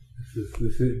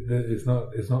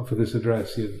 It's not for this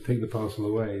address. You take the parcel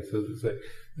away, so that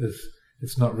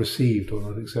it's not received or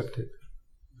not accepted.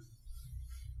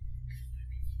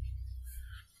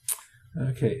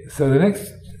 Okay, so the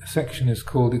next section is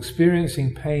called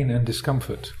Experiencing Pain and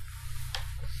Discomfort.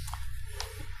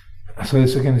 So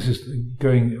this is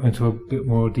going into a bit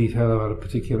more detail about a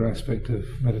particular aspect of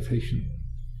meditation.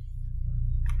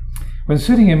 When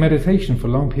sitting in meditation for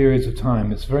long periods of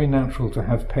time, it's very natural to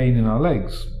have pain in our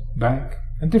legs, back,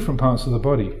 and different parts of the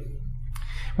body.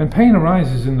 When pain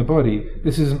arises in the body,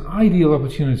 this is an ideal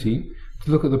opportunity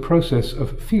to look at the process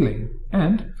of feeling,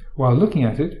 and, while looking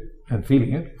at it and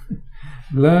feeling it,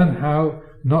 learn how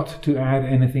not to add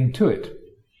anything to it.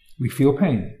 We feel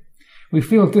pain. We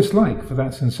feel dislike for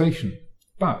that sensation,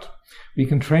 but we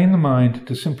can train the mind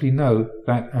to simply know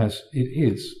that as it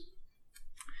is.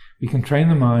 We can train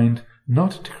the mind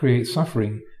not to create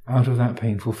suffering out of that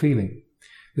painful feeling.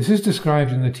 This is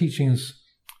described in the teachings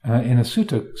in a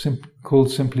sutta called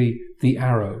simply the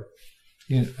arrow.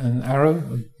 An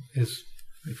arrow is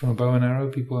from a bow and arrow.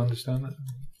 People understand that?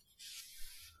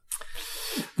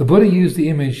 The Buddha used the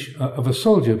image of a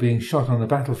soldier being shot on the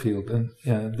battlefield, and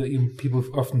people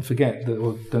often forget that,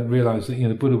 or don't realize that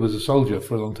the Buddha was a soldier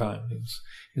for a long time.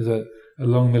 He has a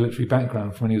long military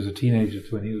background from when he was a teenager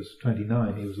to when he was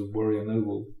 29. He was a warrior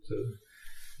noble, so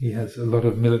he has a lot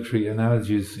of military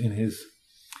analogies in his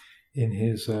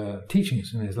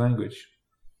teachings, in his language.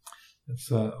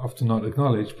 It's often not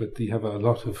acknowledged, but they have a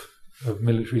lot of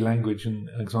military language and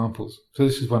examples. So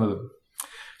this is one of them.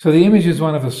 So the image is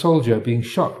one of a soldier being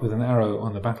shot with an arrow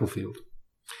on the battlefield.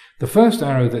 The first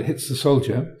arrow that hits the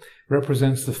soldier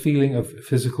represents the feeling of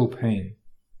physical pain.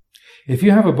 If you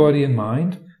have a body and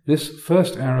mind, this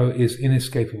first arrow is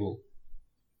inescapable.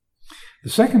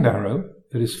 The second arrow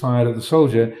that is fired at the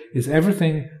soldier is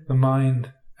everything the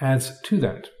mind adds to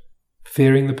that.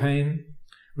 Fearing the pain,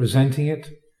 resenting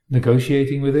it,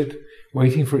 negotiating with it,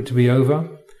 waiting for it to be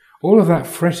over. All of that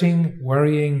fretting,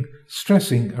 worrying,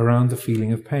 stressing around the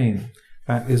feeling of pain.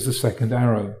 That is the second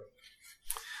arrow.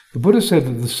 The Buddha said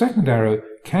that the second arrow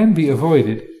can be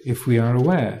avoided if we are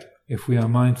aware, if we are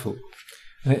mindful.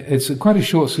 It's quite a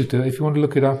short sutta. If you want to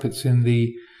look it up, it's in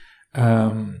the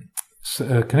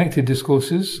Connected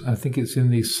Discourses. I think it's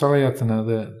in the Salayatana,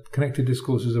 the Connected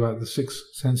Discourses about the six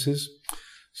senses.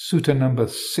 Sutta number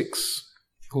 6,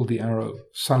 called the arrow,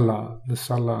 the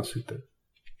Salla Sutta.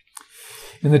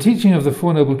 In the teaching of the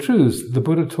Four Noble Truths, the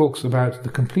Buddha talks about the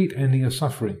complete ending of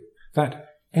suffering. That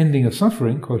ending of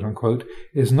suffering, quote unquote,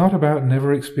 is not about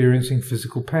never experiencing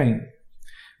physical pain.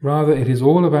 Rather, it is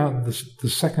all about the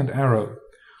second arrow,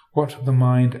 what the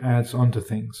mind adds onto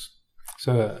things.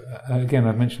 So, again,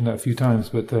 I've mentioned that a few times,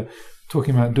 but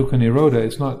talking about dukkha nirodha,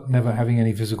 it's not never having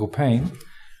any physical pain,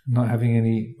 not having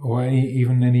any, or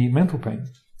even any mental pain,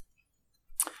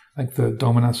 like the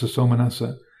domanassa,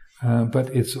 somanassa. But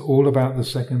it's all about the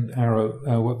second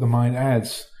arrow, what the mind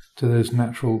adds to those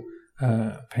natural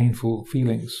painful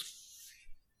feelings.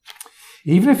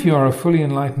 Even if you are a fully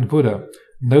enlightened Buddha,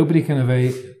 nobody can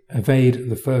evade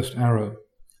the first arrow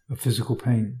of physical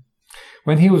pain.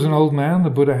 When he was an old man, the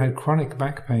Buddha had chronic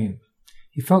back pain.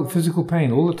 He felt physical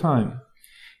pain all the time.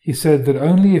 He said that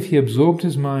only if he absorbed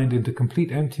his mind into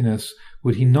complete emptiness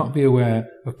would he not be aware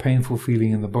of painful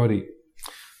feeling in the body.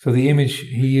 So the image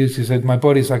he used, he said, my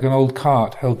body's like an old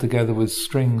cart held together with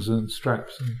strings and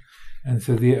straps. And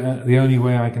so the only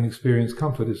way I can experience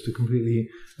comfort is to completely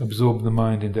absorb the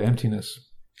mind into emptiness.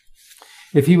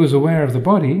 If he was aware of the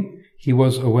body, he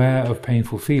was aware of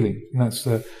painful feeling. And that's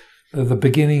the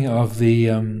beginning of the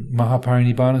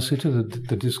Mahaparinibbana Sutta,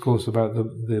 the discourse about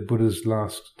the Buddha's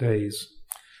last days.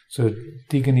 So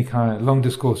Digha Nikaya, Long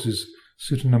Discourses,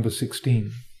 Sutta number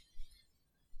 16.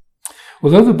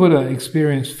 Although the Buddha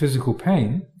experienced physical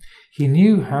pain, he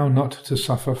knew how not to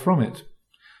suffer from it.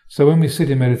 So when we sit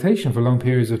in meditation for long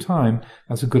periods of time,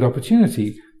 that's a good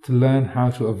opportunity to learn how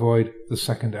to avoid the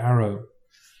second arrow.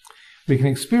 We can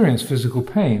experience physical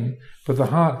pain, but the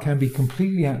heart can be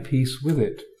completely at peace with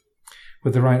it.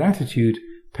 With the right attitude,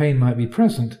 pain might be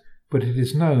present, but it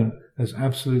is known as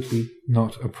absolutely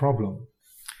not a problem.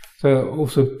 So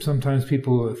also sometimes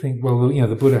people think, well,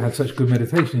 the Buddha had such good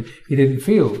meditation, he didn't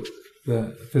feel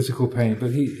the physical pain, but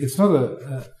it's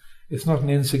not an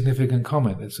insignificant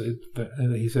comment.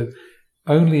 He said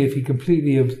only if he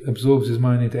completely absorbs his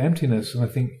mind into emptiness, and I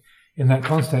think in that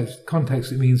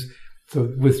context it means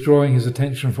withdrawing his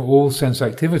attention from all sense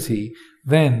activity,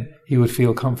 then he would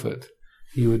feel comfort.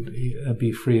 He would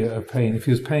be free of pain. If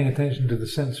he was paying attention to the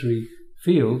sensory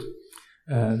field,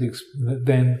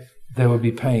 then there would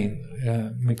be pain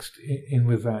mixed in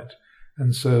with that.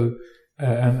 And so,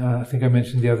 and I think I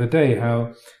mentioned the other day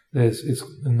how it's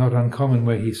not uncommon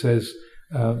where he says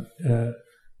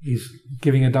he's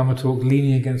giving a Dhamma talk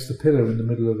leaning against the pillar in the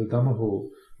middle of the Dhamma hall,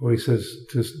 or he says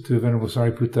to Venerable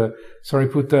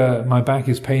Sariputta, my back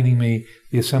is paining me,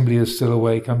 the assembly is still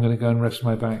awake, I'm going to go and rest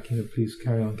my back, please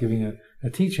carry on giving a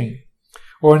teaching.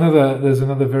 Or there's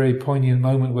another very poignant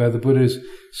moment where the Buddha is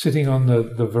sitting on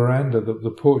the veranda,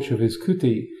 the porch of his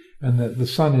kuti, and the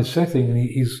sun is setting, and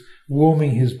he's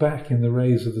warming his back in the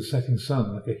rays of the setting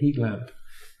sun, like a heat lamp,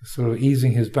 sort of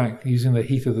easing his back, using the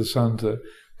heat of the sun to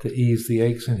ease the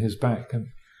aches in his back.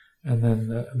 And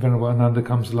then Venerable Ananda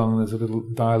comes along, and there's a little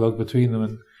dialogue between them,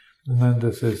 and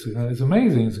Ananda says, it's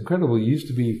amazing, it's incredible, you used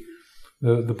to be,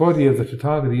 the body of the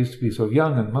Tathagata used to be so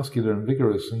young and muscular and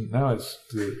vigorous, and now it's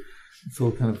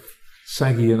all kind of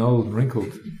saggy and old and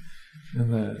wrinkled.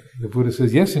 And the Buddha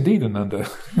says, yes, indeed, Ananda.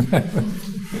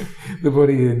 The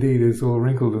body indeed is all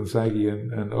wrinkled and saggy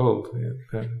and old.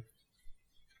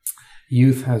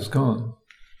 Youth has gone.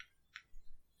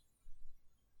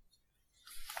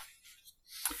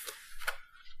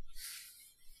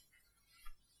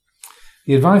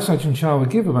 The advice Ajahn Chah would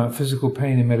give about physical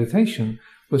pain in meditation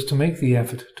was to make the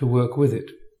effort to work with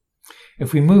it.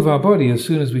 If we move our body as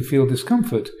soon as we feel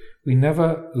discomfort, we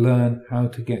never learn how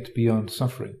to get beyond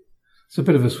suffering. It's a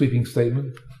bit of a sweeping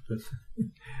statement, but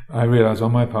I realize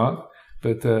on my part,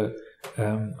 but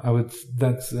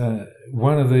that's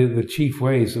one of the chief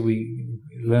ways that we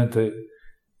learn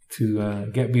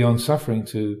to get beyond suffering,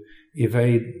 to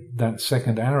evade that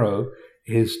second arrow,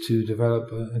 is to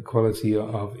develop a quality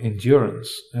of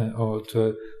endurance, or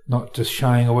to not just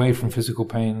shying away from physical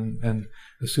pain, and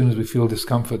as soon as we feel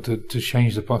discomfort to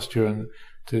change the posture and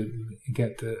to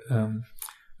get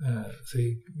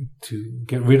to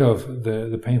get rid of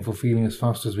the painful feeling as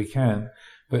fast as we can,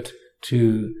 but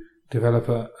to develop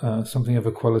something of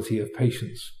a quality of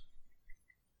patience.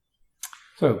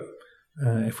 So,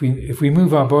 if we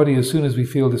move our body as soon as we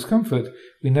feel discomfort,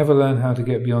 we never learn how to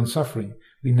get beyond suffering.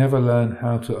 We never learn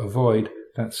how to avoid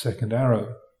that second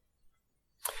arrow.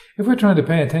 If we're trying to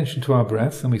pay attention to our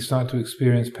breath and we start to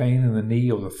experience pain in the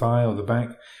knee or the thigh or the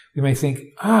back, we may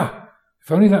think, if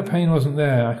only that pain wasn't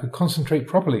there, I could concentrate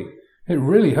properly. It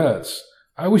really hurts.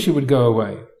 I wish it would go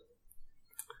away.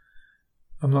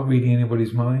 I'm not reading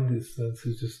anybody's mind. This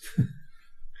is just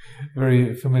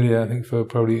very familiar, I think, for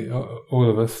probably all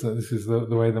of us, that this is the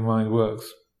way the mind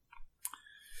works.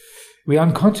 We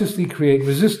unconsciously create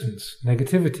resistance,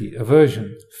 negativity,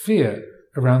 aversion, fear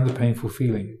around the painful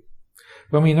feeling.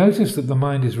 When we notice that the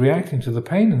mind is reacting to the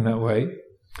pain in that way,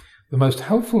 the most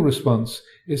helpful response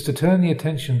is to turn the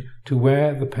attention to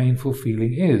where the painful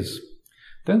feeling is.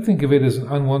 Don't think of it as an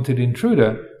unwanted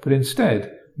intruder, but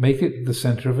instead make it the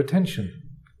center of attention.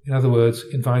 In other words,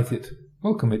 invite it,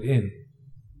 welcome it in.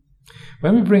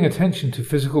 When we bring attention to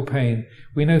physical pain,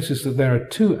 we notice that there are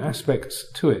two aspects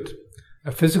to it,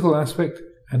 a physical aspect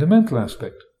and a mental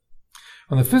aspect.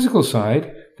 On the physical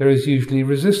side, there is usually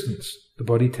resistance. The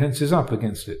body tenses up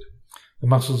against it. The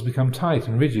muscles become tight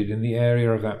and rigid in the area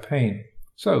of that pain.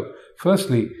 So,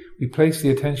 firstly, we place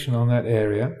the attention on that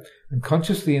area and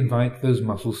consciously invite those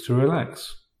muscles to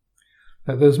relax.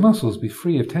 Let those muscles be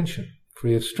free of tension,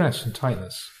 free of stress and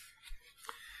tightness.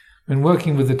 When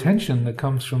working with the tension that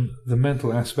comes from the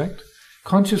mental aspect,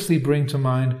 consciously bring to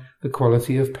mind the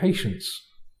quality of patience,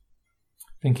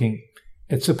 thinking,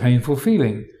 it's a painful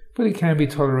feeling, but it can be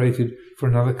tolerated for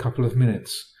another couple of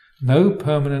minutes. No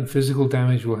permanent physical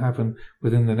damage will happen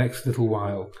within the next little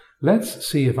while. Let's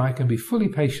see if I can be fully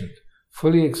patient,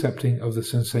 fully accepting of the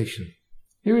sensation.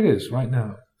 Here it is, right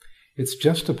now. It's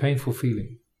just a painful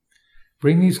feeling.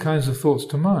 Bring these kinds of thoughts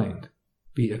to mind.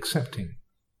 Be accepting.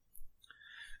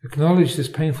 Acknowledge this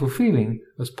painful feeling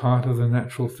as part of the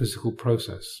natural physical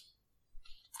process.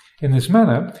 In this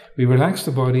manner, we relax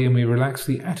the body and we relax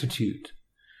the attitude.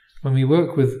 When we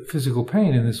work with physical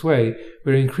pain in this way,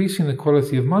 we're increasing the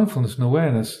quality of mindfulness and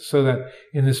awareness so that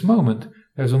in this moment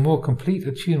there's a more complete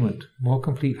attunement, more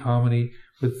complete harmony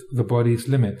with the body's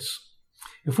limits.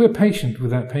 If we're patient with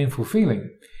that painful feeling,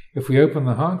 if we open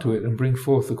the heart to it and bring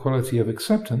forth the quality of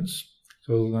acceptance,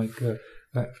 so like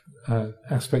that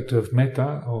aspect of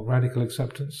metta or radical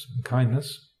acceptance and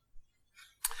kindness,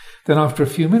 then after a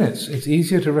few minutes it's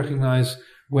easier to recognize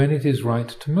when it is right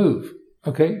to move.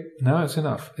 Okay, now it's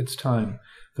enough, it's time.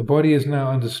 The body is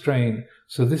now under strain,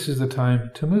 so this is the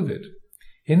time to move it.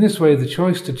 In this way, the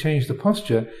choice to change the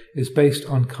posture is based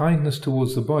on kindness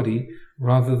towards the body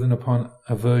rather than upon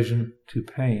aversion to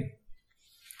pain.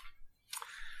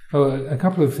 Oh, a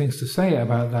couple of things to say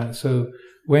about that. So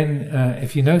when,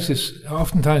 if you notice,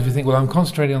 oftentimes we think, well, I'm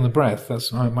concentrating on the breath,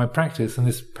 that's my practice, and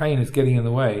this pain is getting in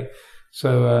the way.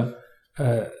 So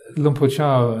Luang Por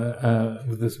Chah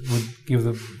would give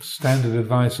the standard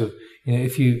advice of,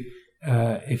 if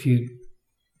you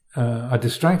are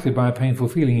distracted by a painful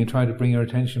feeling, you try to bring your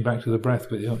attention back to the breath,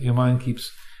 but your mind keeps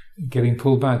getting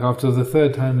pulled back. After the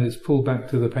third time that it's pulled back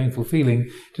to the painful feeling,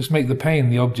 just make the pain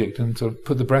the object and sort of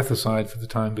put the breath aside for the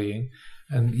time being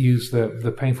and use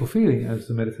the painful feeling as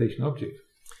the meditation object.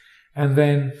 And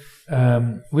then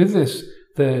with this,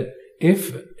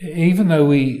 even though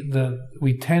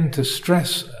we tend to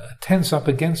tense up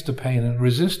against the pain and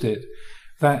resist it,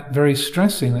 that very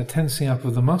stressing, that tensing up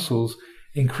of the muscles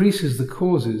increases the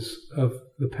causes of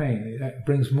the pain. It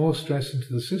brings more stress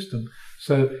into the system.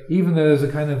 So even though there's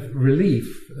a kind of relief,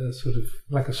 sort of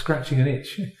like a scratching an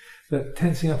itch, that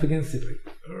tensing up against it,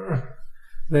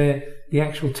 the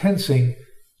actual tensing,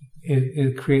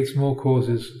 it creates more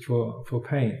causes for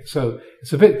pain. So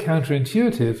it's a bit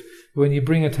counterintuitive when you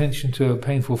bring attention to a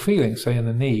painful feeling, say in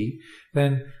the knee,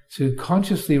 then to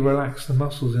consciously relax the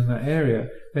muscles in that area,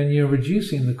 then you're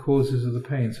reducing the causes of the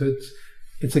pain. So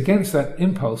it's against that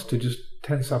impulse to just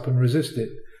tense up and resist it.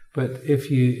 But if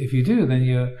you do, then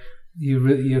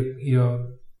you're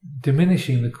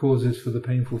diminishing the causes for the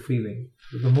painful feeling.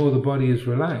 The more the body is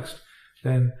relaxed,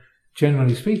 then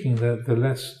generally speaking, the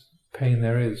less pain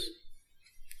there is.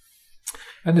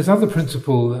 And this other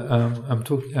principle that I'm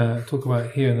talk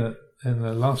about here in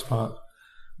the last part,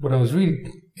 what I was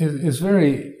reading is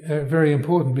very very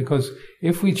important, because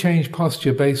if we change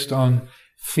posture based on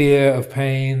fear of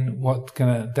pain, what kind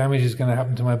of damage is going to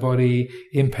happen to my body,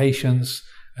 impatience,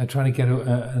 trying to get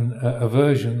an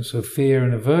aversion, so fear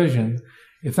and aversion,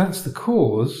 if that's the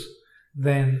cause,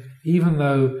 then even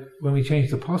though when we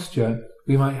change the posture,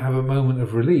 we might have a moment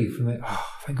of relief and then, oh,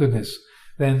 thank goodness,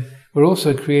 then we're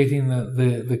also creating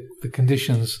the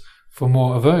conditions for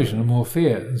more aversion and more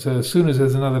fear. And so as soon as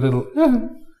there's another little,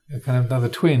 kind of another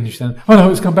twinge, then, oh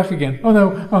no, it's come back again. Oh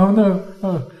no,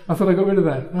 oh, I thought I got rid of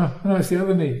that. Oh no, it's the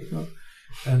other knee. Oh.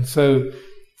 And so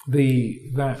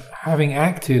that having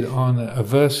acted on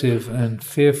aversive and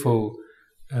fearful,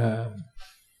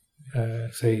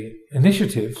 say,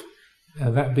 initiative,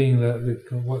 that being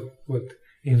what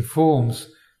informs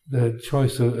the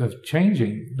choice of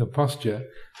changing the posture,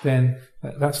 then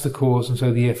that's the cause, and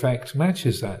so the effect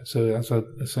matches that. So as I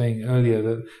was saying earlier,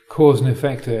 that cause and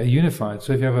effect are unified.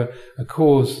 So if you have a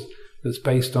cause that's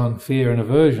based on fear and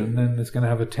aversion, then it's going to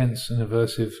have a tense and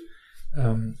aversive,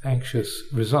 anxious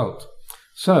result.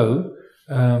 So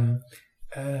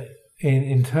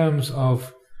in terms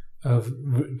of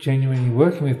genuinely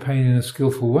working with pain in a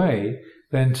skillful way,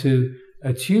 then to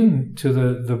attune to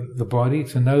the body,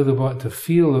 to know the body, to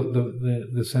feel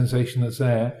the sensation that's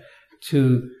there,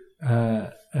 to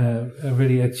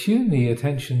really attune the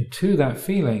attention to that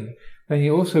feeling, then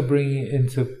you also bring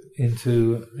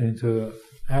into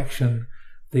action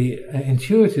the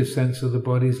intuitive sense of the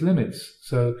body's limits.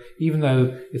 So even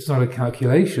though it's not a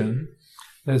calculation,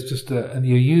 There's just and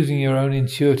you're using your own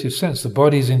intuitive sense, the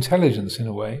body's intelligence in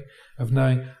a way, of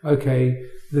knowing, okay,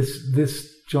 this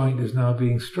joint is now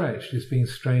being stretched, it's being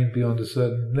strained beyond a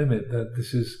certain limit, that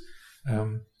this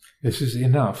is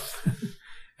enough.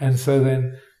 And so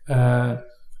then,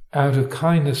 out of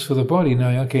kindness for the body,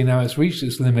 knowing, okay, now it's reached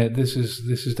its limit, this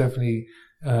is definitely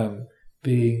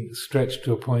being stretched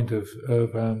to a point of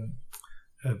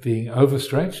being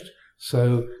overstretched.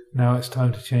 So now it's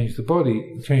time to change the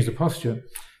body, change the posture.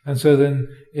 And so then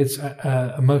it's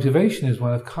a motivation is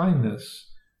one of kindness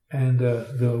and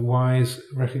the wise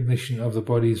recognition of the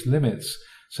body's limits.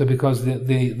 So because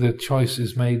the choice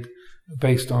is made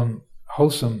based on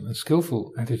wholesome and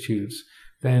skillful attitudes,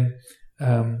 then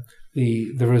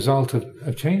the result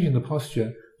of changing the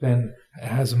posture then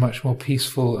has a much more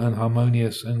peaceful and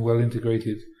harmonious and well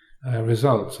integrated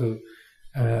result. So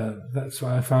that's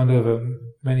what I found over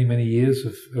many, many years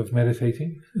of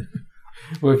meditating,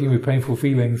 working with painful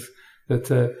feelings, that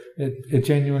it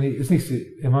genuinely, at least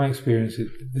in my experience,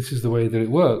 this is the way that it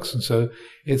works. And so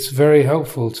it's very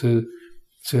helpful to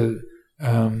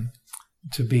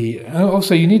be.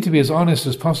 Also, you need to be as honest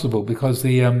as possible, because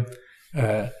the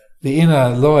inner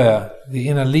lawyer, the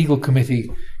inner legal committee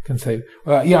can say,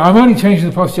 well, yeah, I'm only changing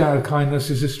the posture out of kindness.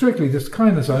 This is strictly just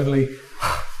kindness only.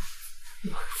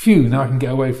 Phew, now I can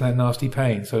get away from that nasty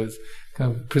pain. So it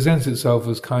kind of presents itself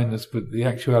as kindness, but the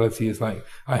actuality is like,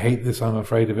 I hate this, I'm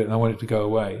afraid of it, and I want it to go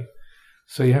away.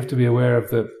 So you have to be aware of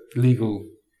the legal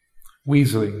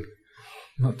weaseling,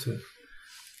 not to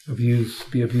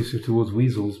be abusive towards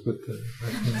weasels, but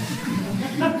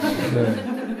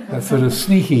that's sort of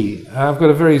sneaky. I've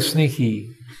got a very sneaky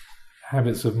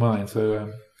habits of mind,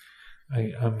 so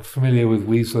I'm familiar with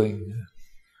weaseling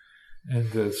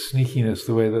and sneakiness,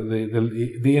 the way that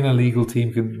the inner legal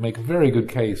team can make a very good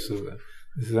case of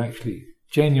this is actually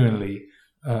genuinely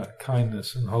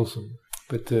kindness and wholesome.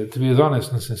 But to be as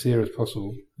honest and sincere as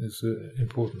possible is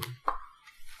important.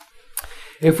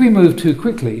 If we move too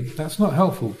quickly, that's not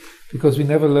helpful, because we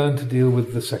never learn to deal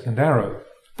with the second arrow.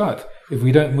 But if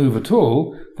we don't move at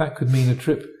all, that could mean a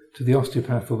trip to the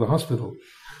osteopath or the hospital.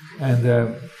 And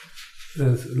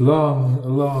there's a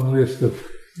long list of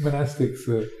monastics,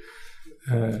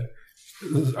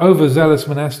 overzealous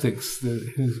monastics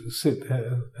who sit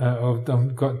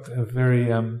got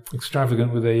very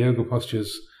extravagant with their yoga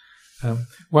postures.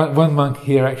 One monk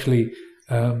here actually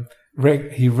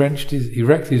he wrecked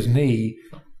his knee,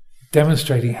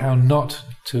 demonstrating how not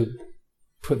to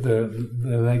put the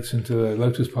legs into a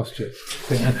lotus posture.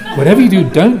 Saying, whatever you do,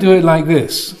 don't do it like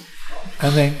this.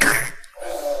 And then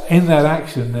in that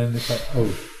action, then it's like,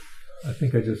 oh, I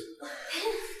think I just.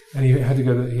 And he had to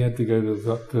go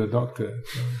to the doctor.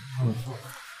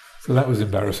 So that was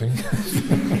embarrassing.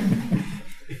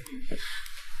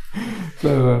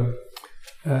 So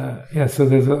so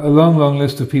there's a long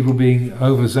list of people being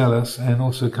overzealous, and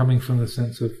also coming from the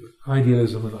sense of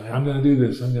idealism, and I'm going to do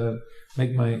this. I'm going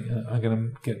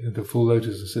to get into full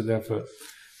lotus and sit there for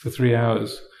 3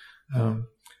 hours.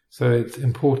 So it's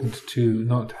important to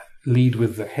not lead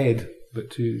with the head, but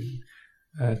to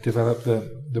develop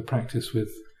the practice with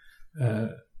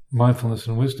mindfulness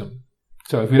and wisdom.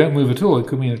 So if we don't move at all, it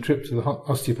could mean a trip to the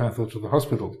osteopath or to the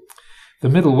hospital. The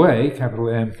middle way, capital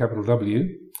M, capital W,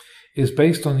 is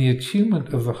based on the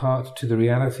attunement of the heart to the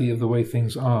reality of the way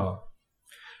things are.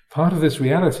 Part of this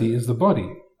reality is the body,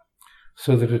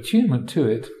 so that attunement to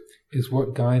it is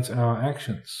what guides our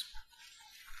actions.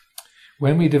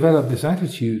 When we develop this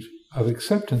attitude of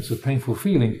acceptance of painful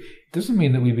feeling, it doesn't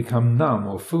mean that we become numb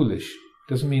or foolish. It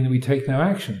doesn't mean that we take no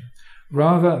action.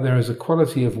 Rather, there is a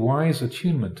quality of wise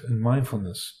attunement and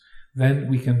mindfulness. Then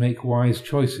we can make wise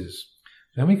choices.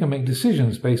 Then we can make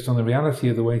decisions based on the reality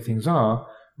of the way things are,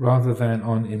 rather than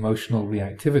on emotional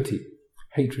reactivity,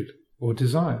 hatred, or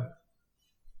desire.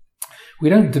 We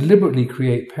don't deliberately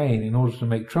create pain in order to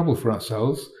make trouble for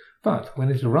ourselves, but when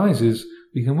it arises,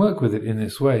 we can work with it in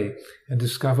this way and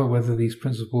discover whether these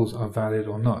principles are valid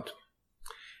or not.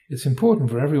 It's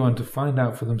important for everyone to find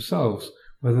out for themselves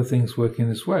whether things work in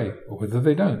this way or whether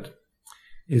they don't.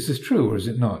 Is this true or is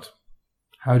it not?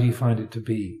 How do you find it to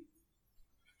be?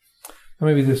 And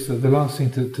maybe this the last thing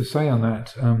to say on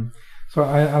that. So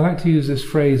I like to use this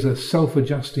phrase, a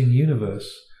self-adjusting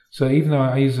universe. So even though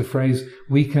I use the phrase,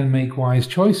 we can make wise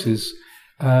choices,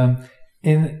 in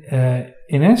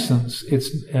essence, it's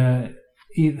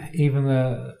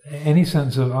any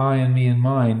sense of I and me and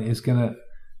mine is going to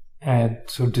add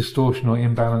sort of distortion or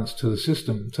imbalance to the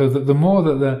system. So that the more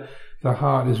that the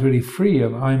heart is really free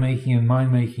of I-making and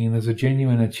mind-making, and there's a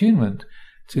genuine attunement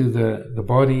to the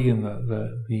body and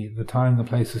the time, the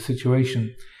place, the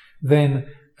situation, then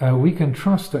we can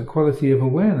trust that quality of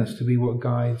awareness to be what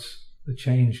guides the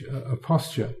change of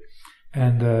posture,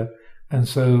 and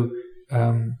so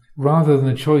rather than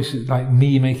the choices, like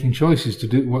me making choices to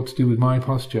do what to do with my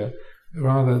posture,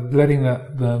 rather letting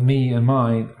the me and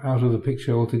mine out of the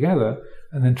picture altogether,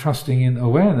 and then trusting in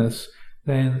awareness,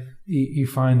 then you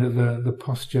find that the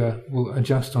posture will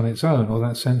adjust on its own, or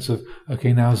that sense of,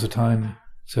 okay, now's the time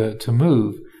to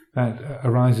move, that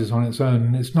arises on its own.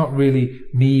 And it's not really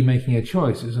me making a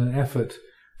choice, it's an effort,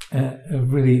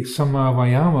 really samma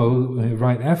vayamo,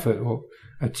 right effort, or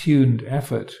attuned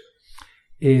effort,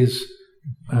 is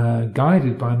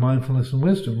guided by mindfulness and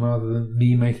wisdom rather than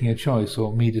me making a choice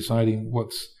or me deciding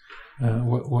what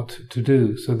to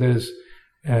do. So there's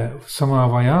samma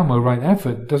vayama, right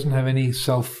effort, doesn't have any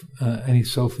self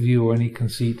view or any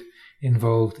conceit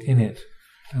involved in it.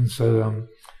 And so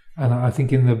and I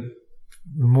think in the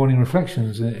morning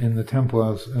reflections in the temple, I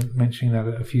was mentioning that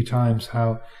a few times,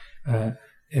 how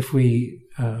if we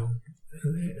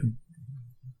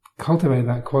cultivate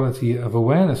that quality of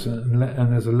awareness and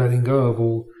there's a letting go of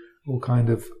all kind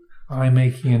of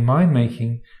I-making and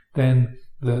mind-making, then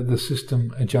the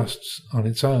system adjusts on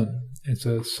its own. It's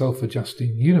a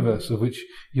self-adjusting universe of which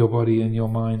your body and your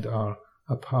mind are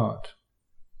a part.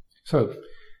 So,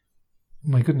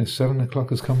 my goodness, 7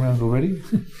 o'clock has come around already.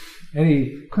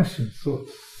 Any questions,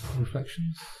 thoughts,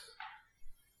 reflections?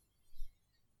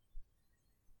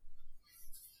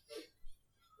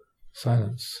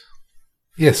 Silence.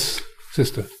 Yes,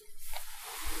 sister.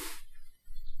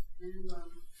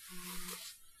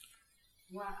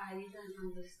 What I didn't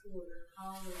understood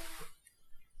how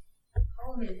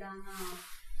Vedana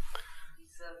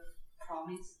is a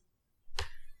promise.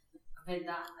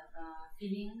 Vedana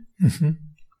feeling is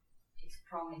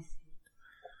promising.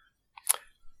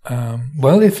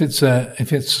 Well, if it's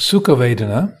Sukha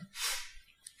Vedana,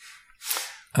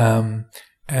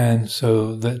 and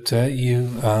so that you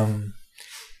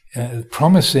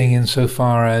promising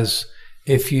insofar as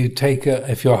if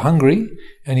you're hungry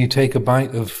and you take a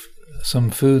bite of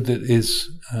some food that is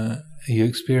you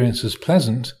experience as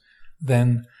pleasant,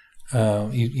 then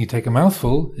you take a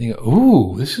mouthful and you go,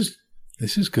 "Ooh, this is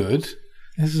good.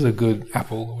 This is a good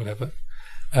apple," or whatever.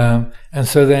 And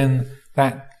so then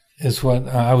that is what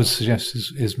I would suggest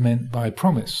is meant by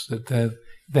promise. That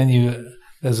then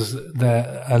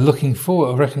they're looking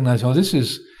for, recognizing, oh, this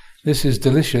is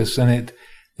delicious, and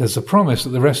there's a promise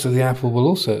that the rest of the apple will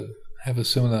also have a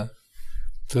similar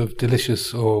sort of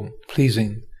delicious or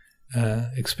pleasing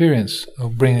experience, or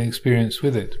bring an experience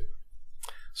with it.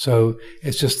 So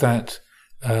it's just that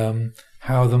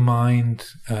how the mind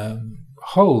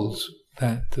holds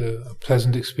that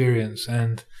pleasant experience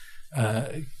and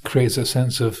creates a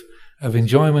sense of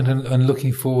enjoyment and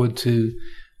looking forward to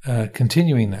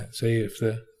continuing that. Say if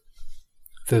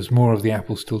there's more of the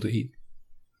apple still to eat.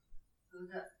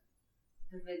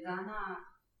 The Vedana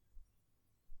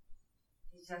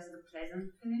is just the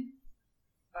pleasant feeling,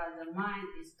 but the mind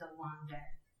is the one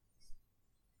that is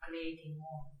creating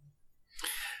more.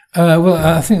 Well,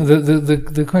 I think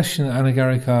the question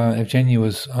Anagarika Evgenia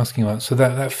was asking about, so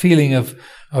that feeling of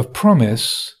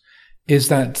promise, is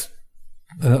that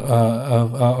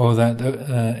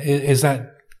is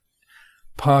that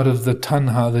part of the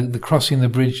tanha, the crossing the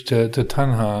bridge to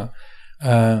tanha,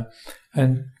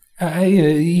 and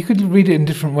you could read it in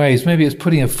different ways. Maybe it's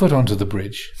putting a foot onto the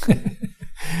bridge,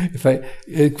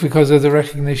 because of the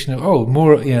recognition of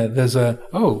more of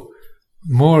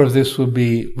this would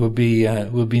be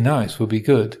nice, would be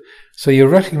good. So you're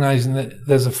recognizing that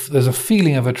there's a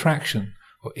feeling of attraction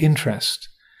or interest.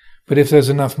 But if there's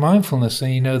enough mindfulness,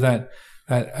 then you know that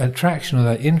attraction or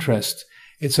that interest,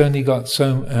 it's only got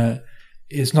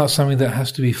it's not something that has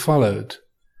to be followed.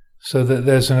 So that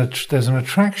there's an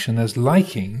attraction, there's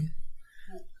liking.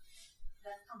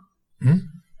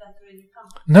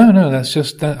 No, that's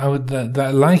just that.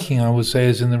 That liking, I would say,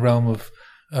 is in the realm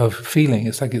of feeling.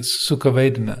 It's like it's Sukha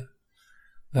Vedana.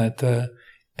 That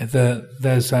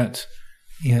there's that,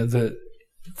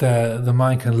 the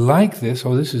mind can like this.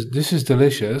 Oh, this is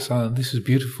delicious. This is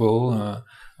beautiful.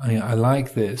 I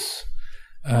like this.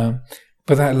 But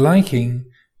that liking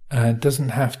doesn't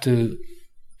have to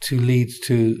lead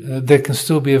to. There can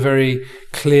still be a very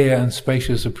clear and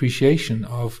spacious appreciation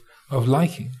of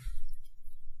liking,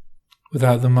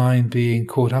 without the mind being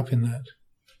caught up in that.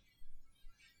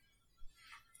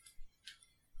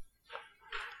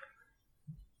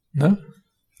 No?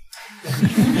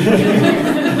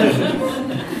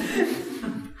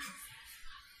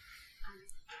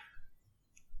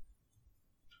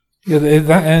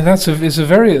 That's a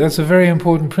very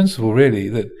important principle, really.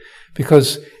 That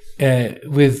because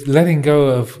with letting go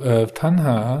of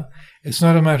tanha, it's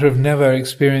not a matter of never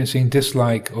experiencing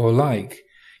dislike or like.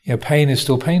 Pain is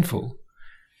still painful,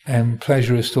 and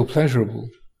pleasure is still pleasurable.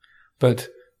 But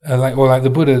like the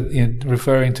Buddha,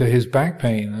 referring to his back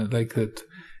pain, like that,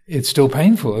 it's still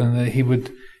painful, and he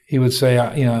would say,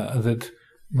 that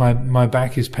my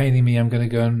back is paining me. I'm going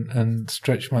to go and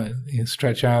stretch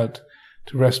out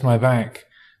to rest my back,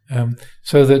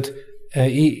 so that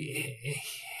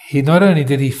he not only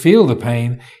did he feel the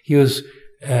pain, he was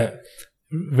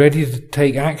ready to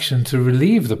take action to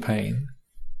relieve the pain.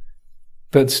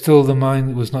 But still, the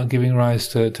mind was not giving rise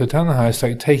to tanha. It's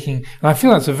like taking, and I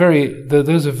feel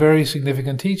those are very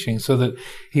significant teachings. So that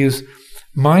he was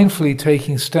mindfully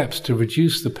taking steps to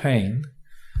reduce the pain,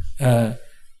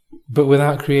 but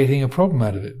without creating a problem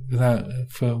out of it,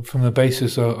 from the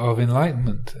basis of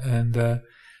enlightenment. And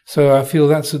so I feel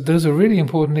those are really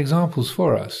important examples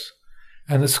for us.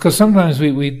 And it's because sometimes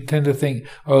we tend to think,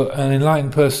 an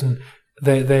enlightened person,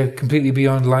 they're completely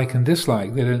beyond like and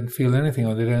dislike. They don't feel anything,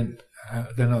 or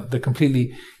they're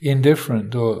completely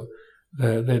indifferent, or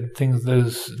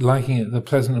those liking it, the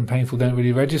pleasant and painful, don't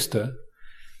really register.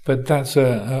 But that's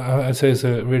I'd say it's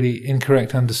a really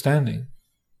incorrect understanding.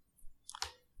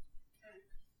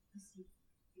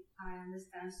 I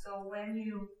understand. So when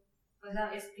you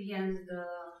experience the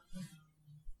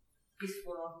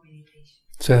peaceful of meditation.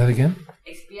 Say that again.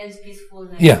 Experience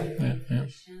peacefulness. Yeah.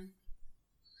 Meditation.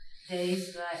 There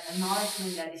is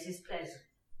acknowledgement that this is pleasant.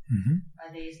 Mm-hmm.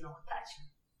 But there is no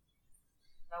attachment.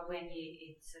 But when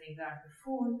it's regard to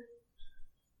food,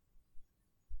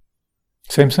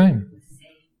 same.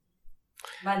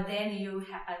 But then you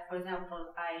have, for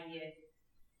example,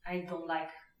 I don't like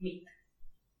meat,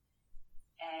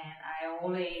 and I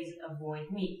always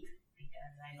avoid meat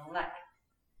because I don't like it.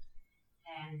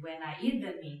 And when I eat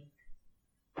the meat,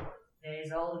 there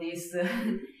is all this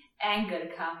anger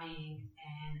coming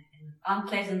and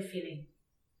unpleasant feeling.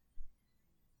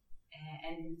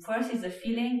 And first is a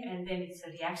feeling, and then it's a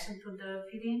reaction to the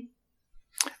feeling.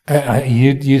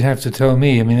 You'd have to tell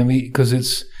me. I mean, because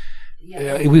it's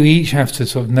we each have to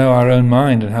sort of know our own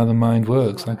mind and how the mind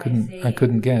works. So I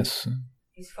couldn't guess.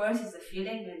 It's first is a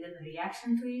feeling, and then the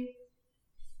reaction to it.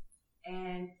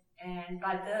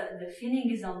 But the feeling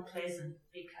is unpleasant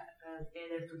because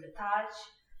either to the touch,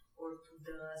 or to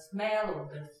the smell, or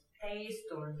the taste,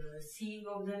 or the seeing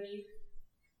of the meat.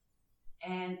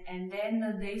 And then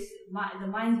the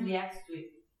mind reacts to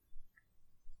it.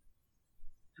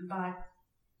 But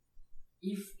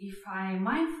if I'm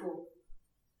mindful,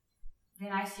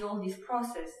 then I see all this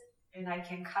process, and I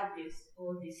can cut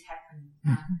all this happening,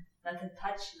 that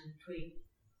attachment to it.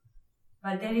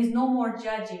 But there is no more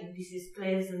judging. This is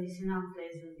pleasant. This is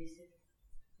unpleasant. This is,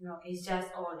 it's just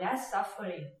that's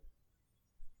suffering.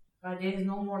 But there is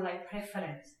no more like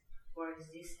preference for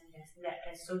this and that.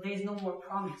 And so there is no more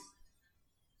promise.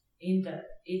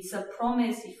 It's a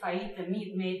promise. If I eat the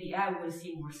meat, maybe I will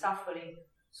see more suffering,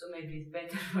 so maybe it's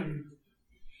better for me.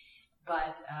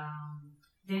 But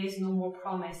there is no more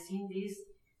promise in this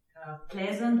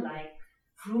pleasant, like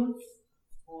fruits,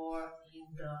 or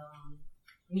in the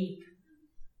meat.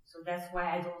 So that's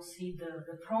why I don't see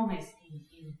the promise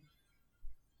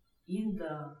in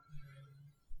the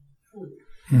food.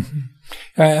 Mm-hmm.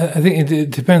 I think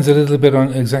it depends a little bit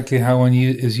on exactly how one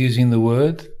is using the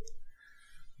word.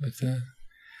 But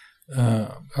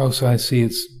also I see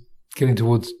it's getting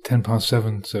towards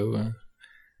 7:10, so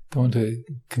don't want to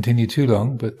continue too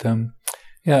long. But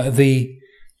I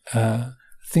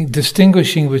think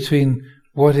distinguishing between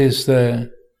what is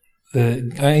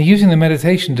using the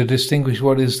meditation to distinguish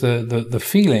what is the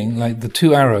feeling, like the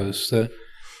two arrows,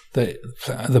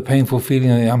 the painful feeling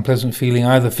and the unpleasant feeling,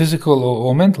 either physical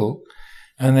or mental,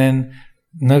 and then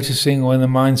noticing when the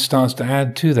mind starts to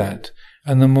add to that,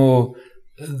 and the more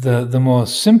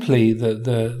simply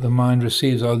the mind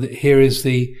receives, here is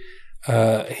the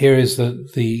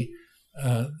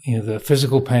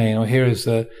physical pain, or here is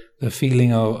the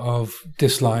feeling of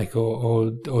dislike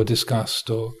or disgust,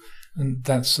 and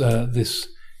that's this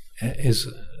is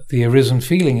the arisen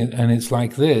feeling, and it's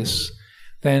like this.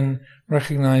 Then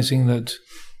recognizing that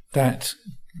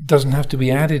doesn't have to be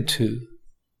added to.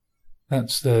 That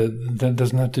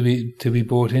doesn't have to be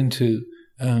brought into.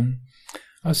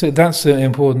 I say that's the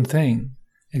important thing.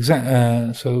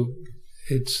 So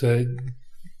it's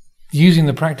using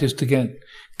the practice to get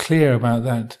clear about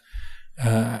that,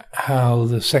 how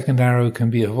the second arrow can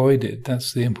be avoided.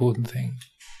 That's the important thing.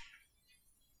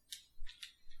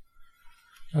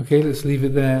 Okay, let's leave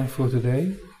it there for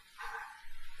today.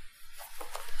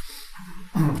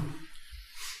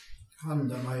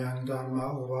 Khandamayan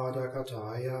Dhamma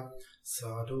Uvadakataya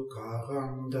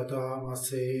Sadhukarang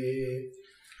Dadamase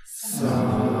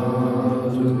Sadhu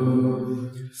Sadhu,